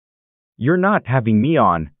 You're not having me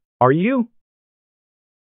on, are you?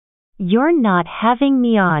 You're not having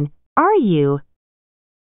me on, are you?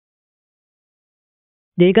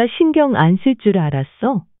 내가 신경 안 쓸 줄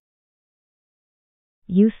알았어?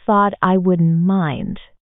 You thought I wouldn't mind.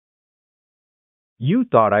 You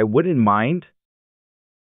thought I wouldn't mind?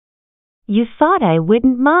 You thought I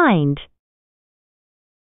wouldn't mind.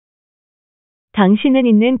 당신은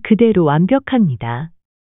있는 그대로 완벽합니다.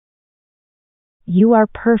 You are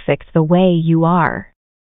perfect the way you are.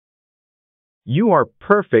 You are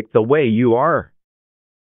perfect the way you are.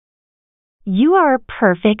 You are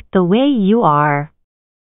perfect the way you are.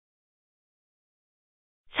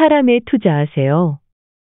 사람에 투자하세요.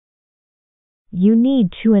 You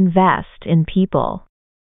need to invest in people.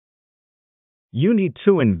 You need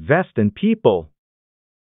to invest in people.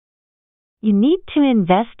 You need to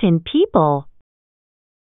invest in people.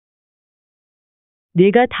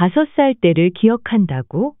 내가 5살 때를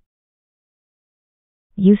기억한다고?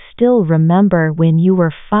 You still remember when you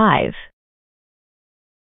were 5.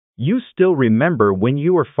 You still remember when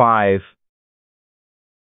you were 5.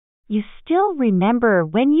 You still remember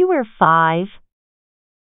when you were 5.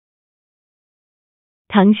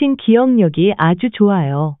 당신 기억력이 아주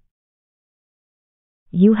좋아요.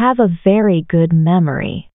 You have a very good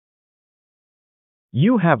memory.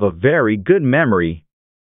 You have a very good memory.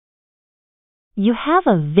 You have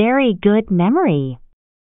a very good memory.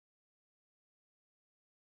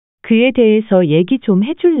 그에 대해서 얘기 좀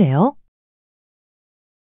해줄래요?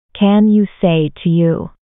 Can you say to you?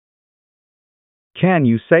 Can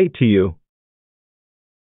you say to you?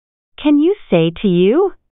 Can you say to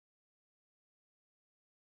you?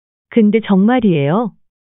 근데 정말이에요.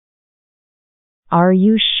 Are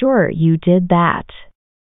you sure you did that?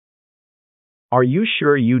 Are you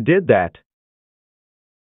sure you did that?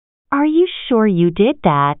 Are you sure you did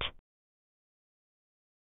that?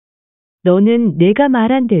 너는 내가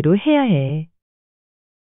말한 대로 해야 해.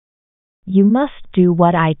 You must do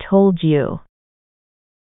what I told you.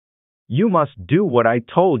 You must do what I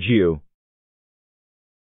told you.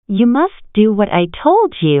 You must do what I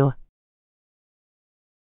told you.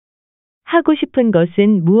 하고 싶은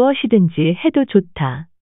것은 무엇이든지 해도 좋다.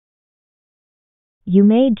 You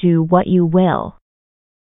may do what you will.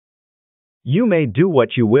 You may do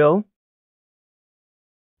what you will.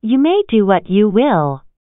 You may do what you will.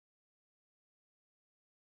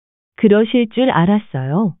 그러실 줄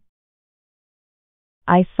알았어요.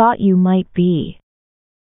 I thought you might be.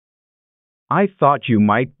 I thought you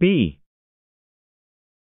might be.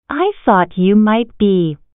 I thought you might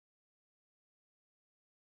be.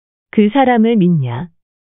 그 사람을 믿냐?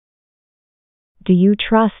 Do you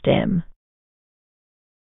trust him?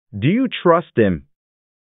 Do you trust him?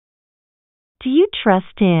 Do you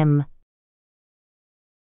trust him?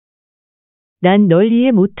 난 널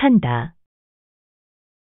이해 못한다.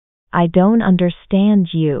 I don't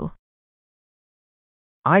understand you.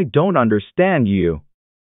 I don't understand you.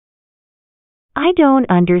 I don't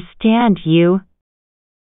understand you.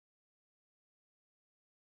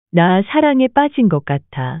 나 사랑에 빠진 것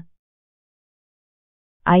같아.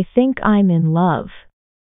 I think I'm in love.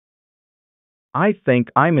 I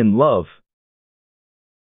think I'm in love.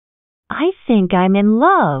 I think I'm in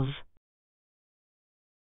love.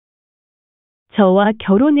 저와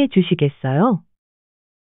결혼해 주시겠어요?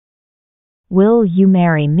 Will you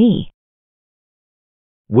marry me?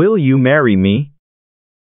 Will you marry me?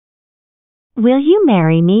 Will you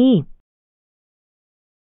marry me?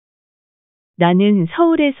 나는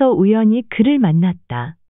서울에서 우연히 그를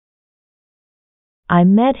만났다. I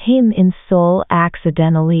met him in Seoul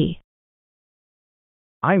accidentally.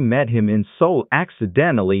 I met him in Seoul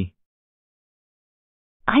accidentally.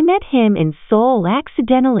 I met him in Seoul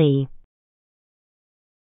accidentally.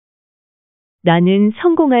 나는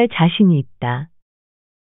성공할 자신이 있다.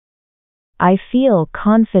 I feel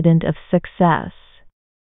confident of success.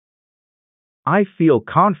 I feel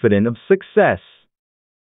confident of success.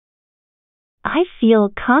 I feel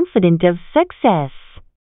confident of success.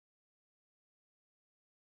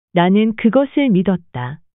 나는 그것을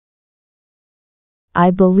믿었다.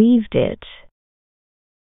 I believed it.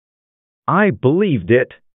 I believed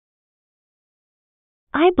it.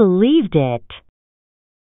 I believed it.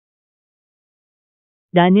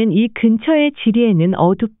 나는 이 근처의 지리에는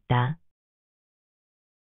어둡다.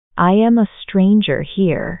 I am a stranger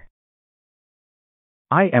here.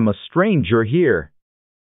 I am a stranger here.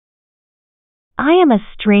 I am a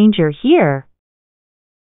stranger here.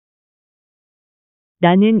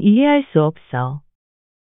 나는 이해할 수 없어.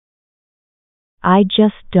 I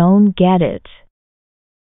just don't get it.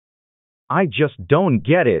 I just don't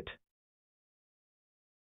get it.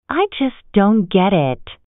 I just don't get it.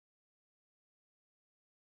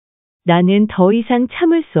 나는 더 이상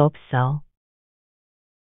참을 수 없어.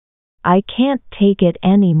 I can't take it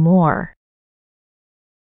anymore.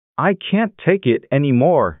 I can't take it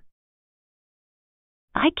anymore.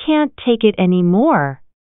 I can't take it anymore.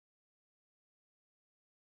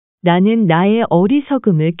 나는 나의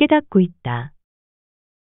어리석음을 깨닫고 있다.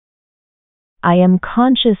 I am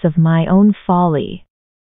conscious of my own folly.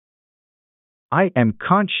 I am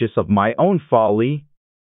conscious of my own folly.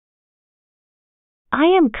 I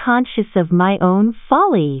am conscious of my own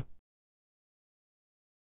folly.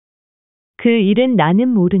 그 일은 나는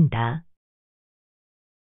모른다.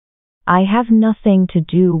 I have nothing to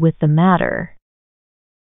do with the matter.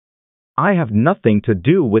 I have nothing to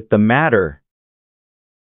do with the matter.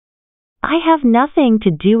 I have nothing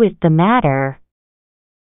to do with the matter.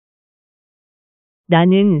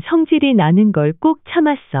 나는 성질이 나는 걸 꼭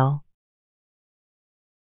참았어.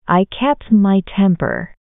 I kept my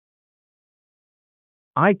temper.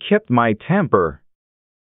 I kept my temper.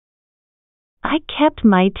 I kept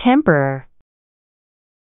my temper.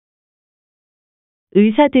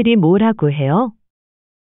 의사들이 뭐라고 해요?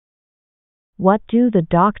 What do the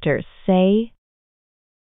doctors say?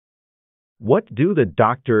 What do the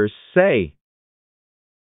doctors say?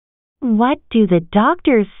 What do the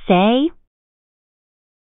doctors say?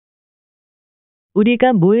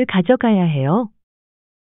 우리가 뭘 가져가야 해요?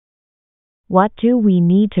 What do we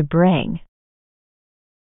need to bring?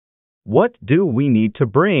 What do we need to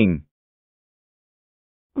bring?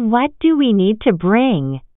 What do we need to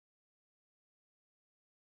bring?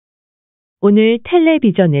 오늘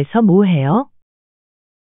텔레비전에서 뭐 해요?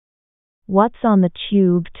 What's on the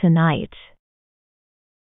tube tonight?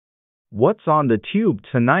 What's on the tube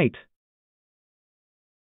tonight?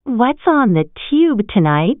 What's on the tube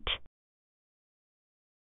tonight?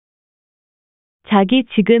 자기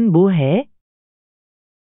지금 뭐 해?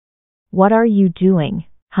 What are you doing,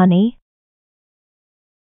 honey?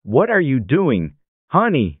 What are you doing,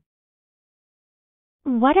 honey?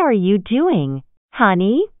 What are you doing,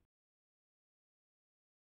 honey?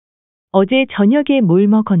 어제 저녁에 뭘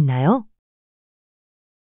먹었나요?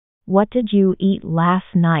 What did you eat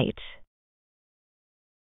last night?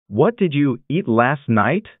 What did you eat last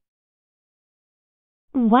night?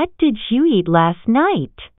 What did you eat last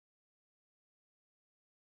night?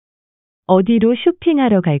 어디로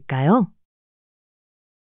쇼핑하러 갈까요?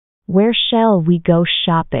 Where shall we go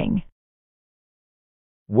shopping?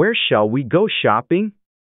 Where shall we go shopping?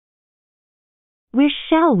 Where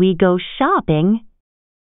shall we go shopping?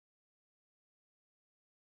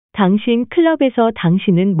 당신 클럽에서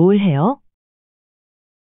당신은 뭘 해요?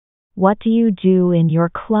 What do you do in your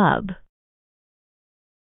club?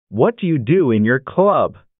 What do you do in your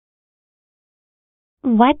club?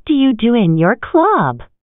 What do you do in your club?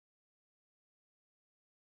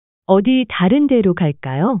 어디 다른 데로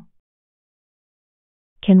갈까요?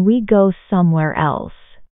 Can we go somewhere else?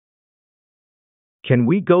 Can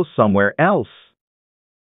we go somewhere else?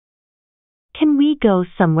 Can we go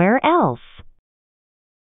somewhere else?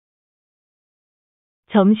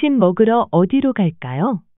 점심 먹으러 어디로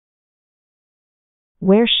갈까요?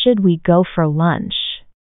 Where should we go for lunch?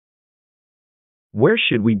 Where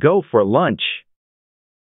should we go for lunch?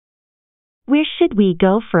 Where should we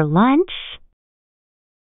go for lunch?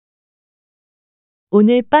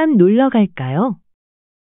 오늘 밤 놀러 갈까요?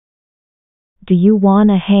 Do you want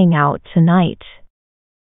to hang out tonight?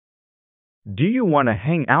 Do you want to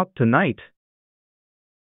hang out tonight?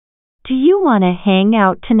 Do you want to hang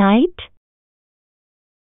out tonight?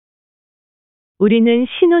 우리는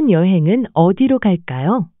신혼여행은 어디로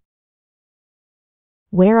갈까요?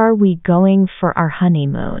 Where are we going for our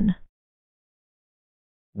honeymoon?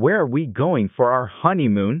 Where are we going for our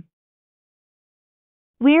honeymoon?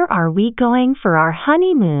 Where are we going for our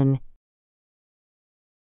honeymoon?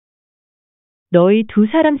 너희 두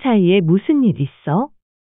사람 사이에 무슨 일 있어?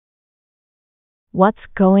 What's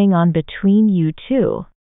going on between you two?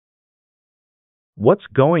 What's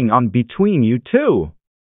going on between you two?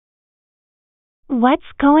 What's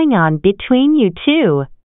going on between you two?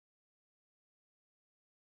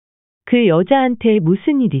 그 여자한테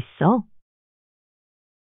무슨 일 있어?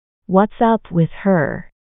 What's up with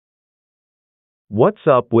her? What's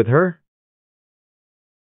up with her?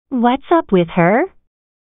 What's up with her?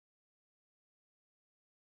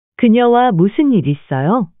 그녀와 무슨 일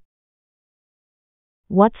있어요?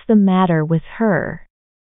 What's the matter with her?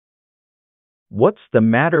 What's the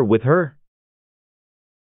matter with her?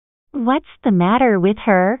 What's the matter with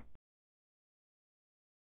her?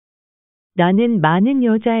 나는 많은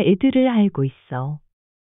여자애들을 알고 있어.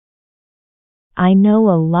 I know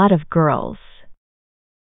a lot of girls.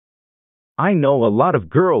 I know a lot of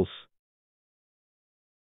girls.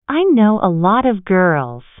 I know a lot of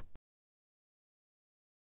girls.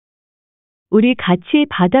 우리 같이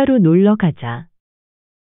바다로 놀러 가자.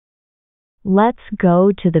 Let's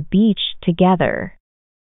go to the beach together.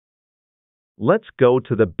 Let's go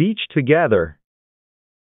to the beach together.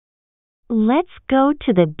 Let's go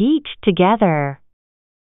to the beach together.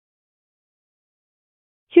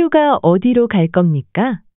 휴가 어디로 갈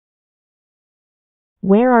겁니까?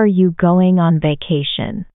 Where are you going on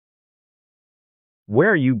vacation? Where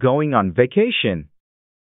are you going on vacation?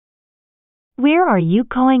 Where are you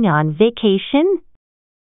going on vacation?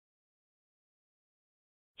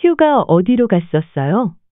 휴가 어디로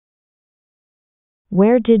갔었어요?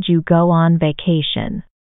 Where did you go on vacation?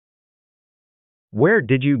 Where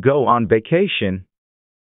did you go on vacation?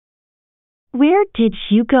 Where did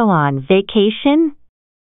you go on vacation?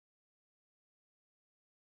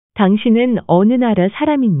 당신은 어느 나라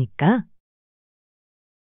사람입니까?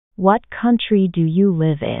 What country do you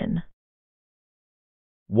live in?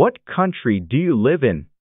 What country do you live in?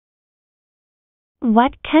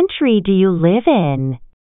 What country do you live in?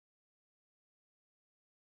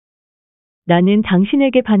 나는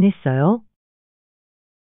당신에게 반했어요.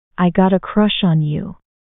 I got a crush on you.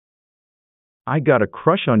 I got a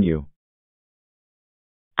crush on you.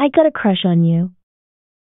 I got a crush on you.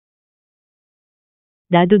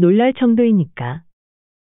 나도 놀랄 정도이니까.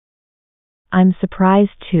 I'm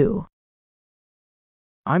surprised too.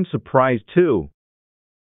 I'm surprised too.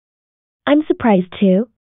 I'm surprised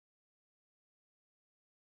too.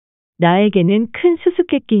 나에게는 큰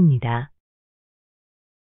수수께끼입니다.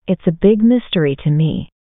 It's a big mystery to me.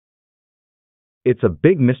 It's a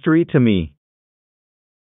big mystery to me.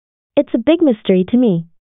 It's a big mystery to me.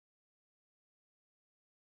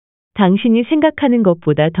 당신이 생각하는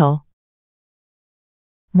것보다 더.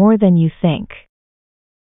 More than you think.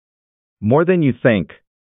 More than you think.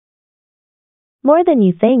 More than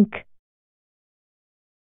you think.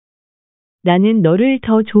 나는 너를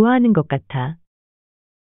더 좋아하는 것 같아.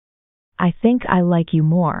 I think I like you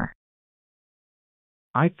more.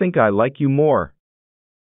 I think I like you more.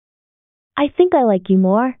 I think I like you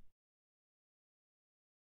more.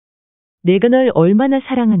 내가 널 얼마나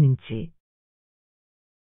사랑하는지.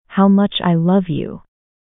 How much I love you.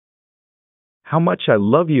 How much I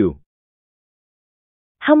love you.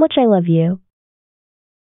 How much I love you.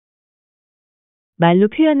 말로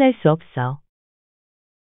표현할 수 없어.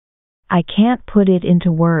 I can't put it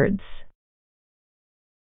into words.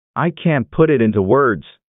 I can't put it into words.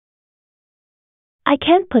 I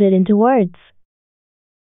can't put it into words.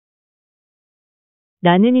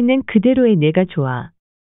 나는 있는 그대로의 내가 좋아.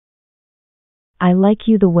 I like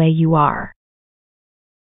you the way you are.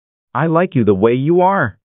 I like you the way you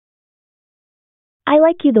are. I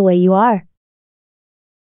like you the way you are.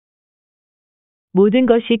 모든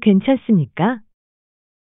것이 괜찮습니까?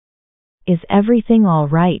 Is everything all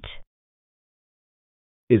right?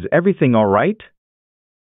 Is everything all right?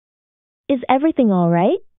 Is everything all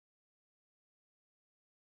right?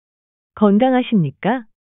 건강하십니까?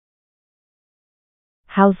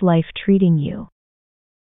 How's life treating you?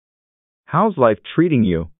 How's life treating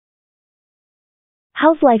you?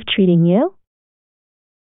 How's life treating you?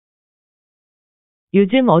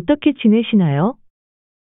 요즘 어떻게 지내시나요?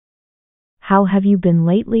 How have you been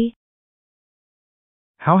lately?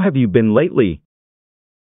 How have you been lately?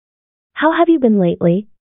 How have you been lately?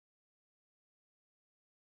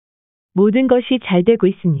 모든 것이 잘 되고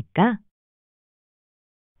있습니까?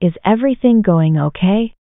 Is everything going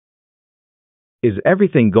okay? Is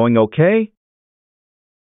everything going okay?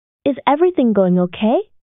 Is everything going okay?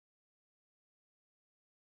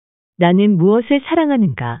 나는 무엇을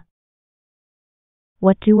사랑하는가?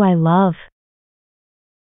 What do I love?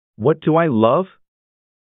 What do I love?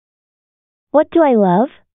 What do I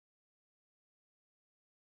love?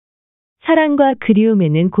 사랑과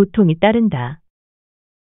그리움에는 고통이 따른다.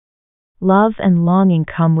 Love and longing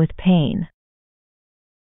come with pain.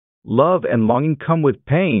 Love and longing come with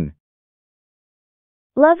pain.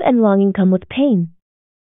 Love and longing come with pain.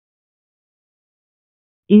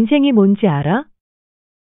 인생이 뭔지 알아?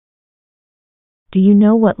 Do you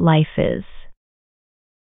know what life is?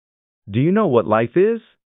 Do you know what life is?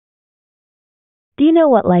 Do you know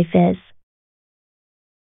what life is?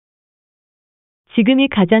 지금이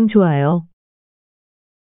가장 좋아요.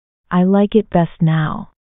 I like it best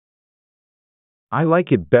now. I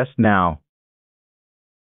like it best now.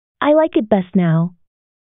 I like it best now.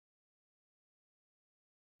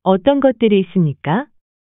 어떤 것들이 있습니까?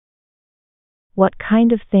 What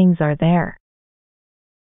kind of things are there?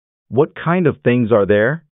 What kind of things are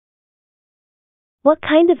there? What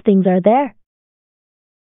kind of things are there?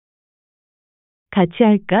 같이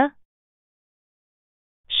할까?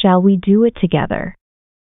 Shall we do it together?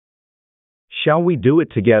 Shall we do it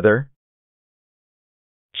together?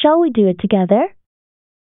 Shall we do it together?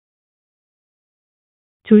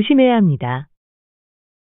 조심해야 합니다.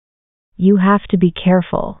 You have to be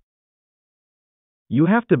careful. You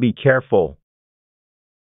have to be careful.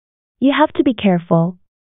 You have to be careful.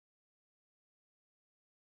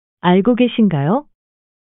 알고 계신가요?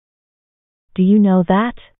 Do you know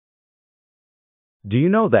that? Do you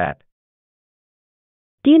know that?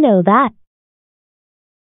 Do you know that?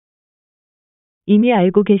 이미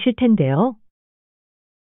알고 계실 텐데요.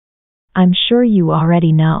 I'm sure you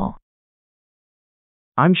already know.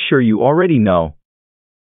 I'm sure you already know.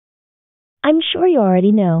 I'm sure you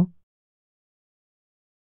already know.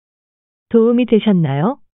 도움이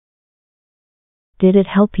되셨나요? Did it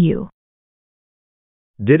help you?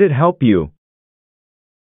 Did it help you?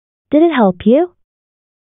 Did it help you?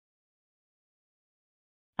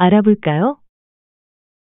 알아볼까요?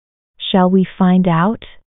 Shall we find out?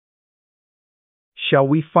 Shall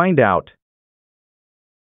we find out?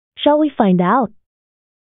 Shall we find out?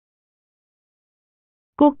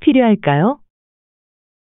 꼭 필요할까요?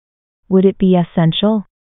 Would it be essential?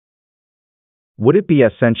 Would it be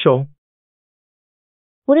essential?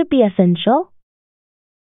 Would it be essential?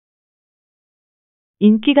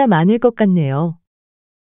 인기가 많을 것 같네요.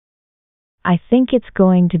 I think it's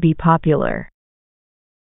going to be popular.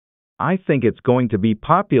 I think it's going to be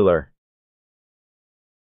popular.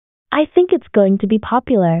 I think it's going to be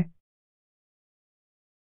popular.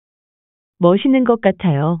 멋있는 것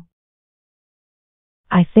같아요.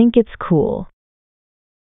 I think it's cool.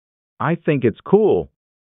 I think it's cool.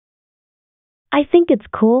 I think it's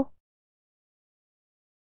cool.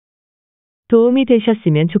 도움이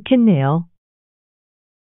되셨으면 좋겠네요.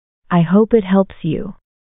 I hope it helps you.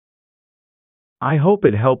 I hope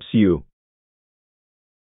it helps you.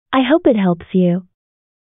 I hope it helps you.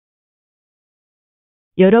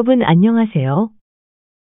 여러분 안녕하세요.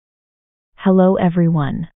 Hello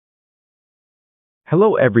everyone.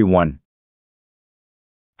 Hello, everyone.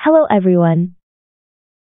 Hello everyone.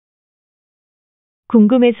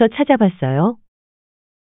 궁금해서 찾아봤어요.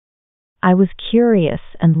 I was curious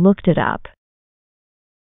and looked it up.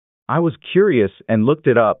 I was curious and looked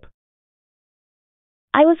it up.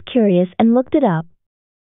 I was curious and looked it up.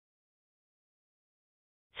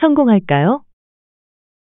 성공할까요?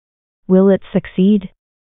 Will it succeed?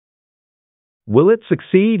 Will it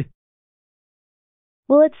succeed?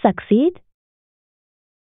 Will it succeed?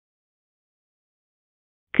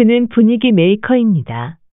 그는 분위기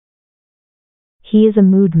메이커입니다. He is a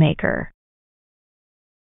mood maker.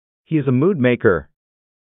 He is a mood maker.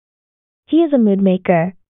 He is a mood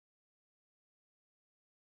maker.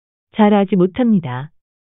 잘하지 못합니다.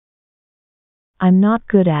 I'm not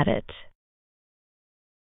good at it.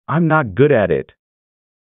 I'm not good at it.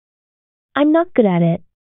 I'm not good at it.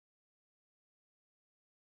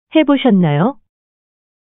 해보셨나요?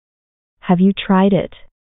 Have you tried it?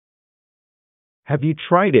 Have you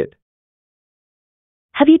tried it?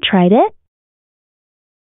 Have you tried it?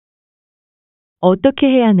 어떻게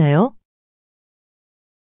해야 하나요?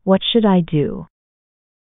 What should I do?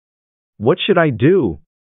 What should I do?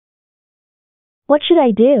 What should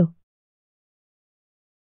I do?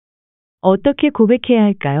 어떻게 고백해야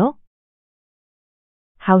할까요?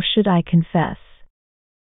 How should I confess?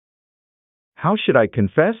 How should I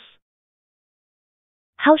confess?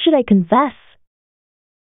 How should I confess?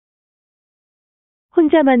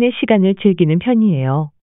 혼자만의 시간을 즐기는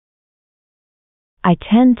편이에요. I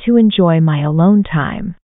tend to enjoy my alone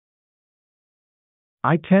time.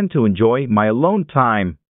 I tend to enjoy my alone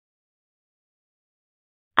time.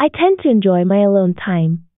 I tend to enjoy my alone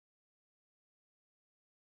time.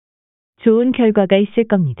 좋은 결과가 있을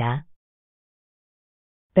겁니다.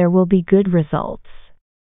 There will be good results.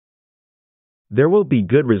 There will be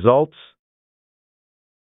good results.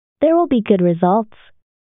 There will be good results.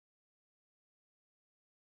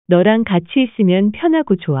 너랑 같이 있으면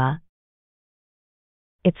편하고 좋아.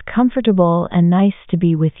 It's comfortable and nice to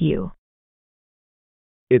be with you.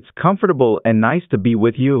 It's comfortable and nice to be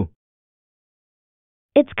with you.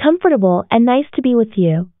 It's comfortable and nice to be with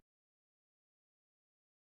you.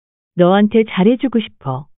 너한테 잘해주고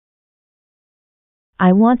싶어.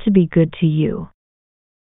 I want to be good to you.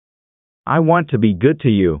 I want to be good to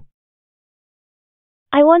you.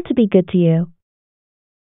 I want to be good to you.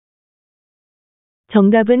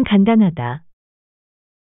 정답은 간단하다.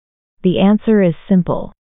 The answer is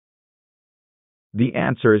simple. The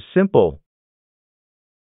answer is simple.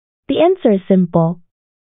 The answer is simple.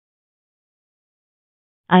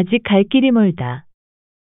 아직 갈 길이 멀다.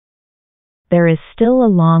 There is still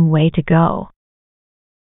a long way to go.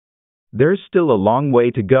 There's still a long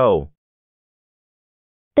way to go.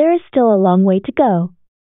 There is still a long way to go.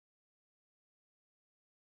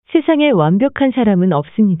 세상에 완벽한 사람은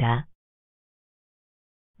없습니다.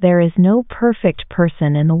 There is no perfect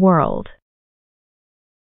person in the world.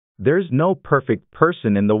 There's no perfect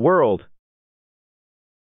person in the world.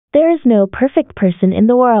 There is no perfect person in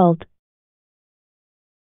the world.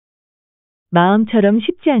 마음처럼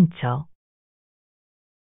쉽지 않죠.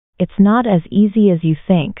 It's not as easy as you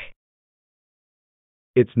think.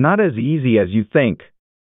 It's not as easy as you think.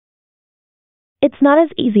 It's not as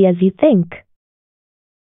easy as you think.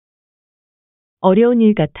 어려운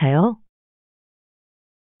일 같아요.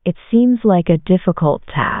 It seems like a difficult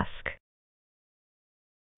task.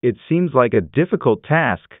 It seems like a difficult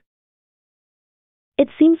task. It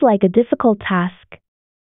seems like a difficult task.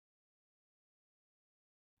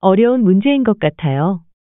 어려운 문제인 것 같아요.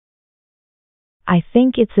 I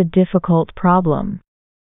think it's a difficult problem.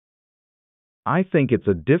 I think it's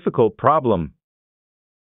a difficult problem.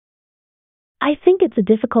 I think it's a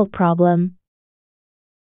difficult problem.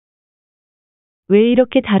 왜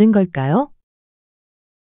이렇게 다른 걸까요?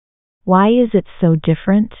 Why is it so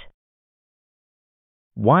different?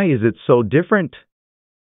 Why is it so different?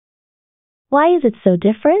 Why is it so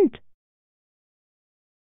different?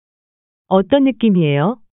 어떤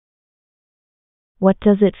느낌이에요? What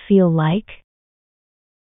does it feel like?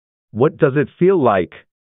 What does it feel like?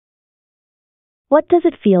 What does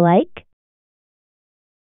it feel like?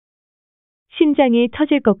 심장이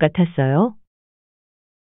터질 것 같았어요.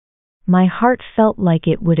 My heart felt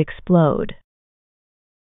like it would explode.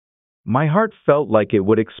 My heart felt like it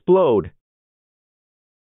would explode.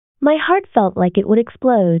 My heart felt like it would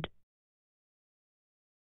explode.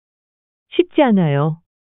 쉽지 않아요.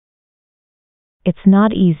 It's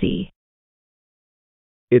not easy.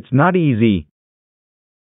 It's not easy.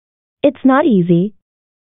 It's not easy.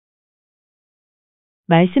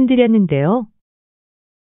 말씀드렸는데요.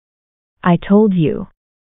 I told you.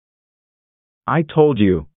 I told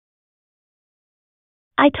you.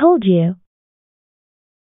 I told you.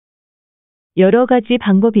 여러 가지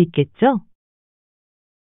방법이 있겠죠?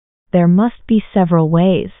 There must be several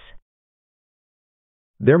ways.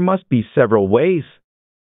 There must be several ways.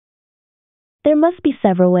 There must be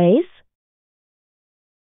several ways.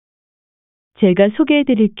 제가 소개해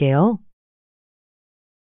드릴게요.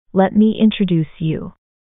 Let me introduce you.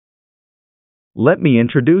 Let me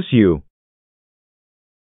introduce you.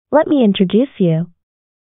 Let me introduce you.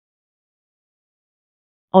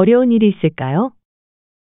 어려운 일이 있을까요?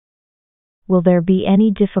 Will there be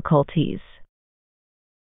any difficulties?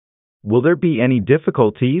 Will there be any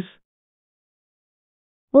difficulties?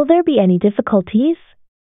 Will there be any difficulties?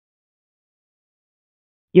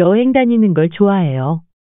 여행 다니는 걸 좋아해요.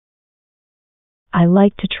 I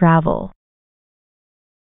like to travel.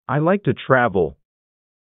 I like to travel.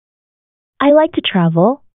 I like to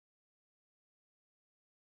travel.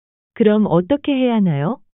 그럼 어떻게 해야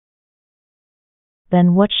하나요?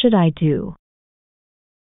 Then what should I do?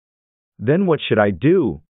 Then what should I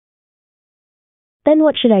do? Then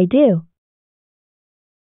what should I do?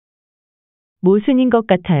 모순인 것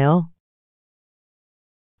같아요.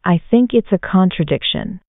 I think it's a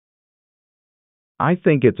contradiction. I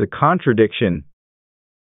think it's a contradiction.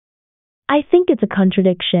 I think it's a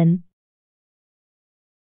contradiction.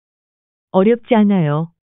 어렵지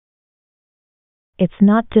않아요. It's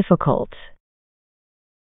not difficult.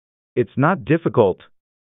 It's not difficult.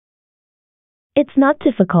 It's not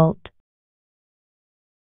difficult.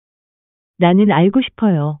 나는 알고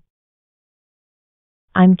싶어요.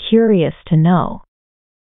 I'm curious to know.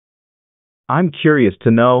 I'm curious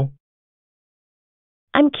to know.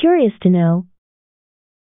 I'm curious to know.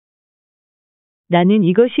 나는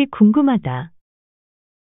이것이 궁금하다.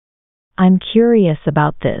 I'm curious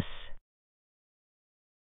about this.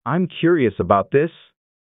 I'm curious about this.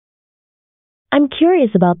 I'm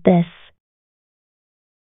curious about this.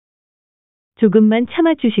 조금만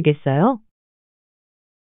참아 주시겠어요?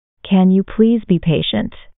 Can you please be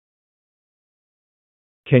patient?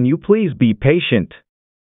 Can you please be patient?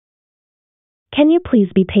 Can you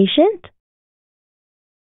please be patient?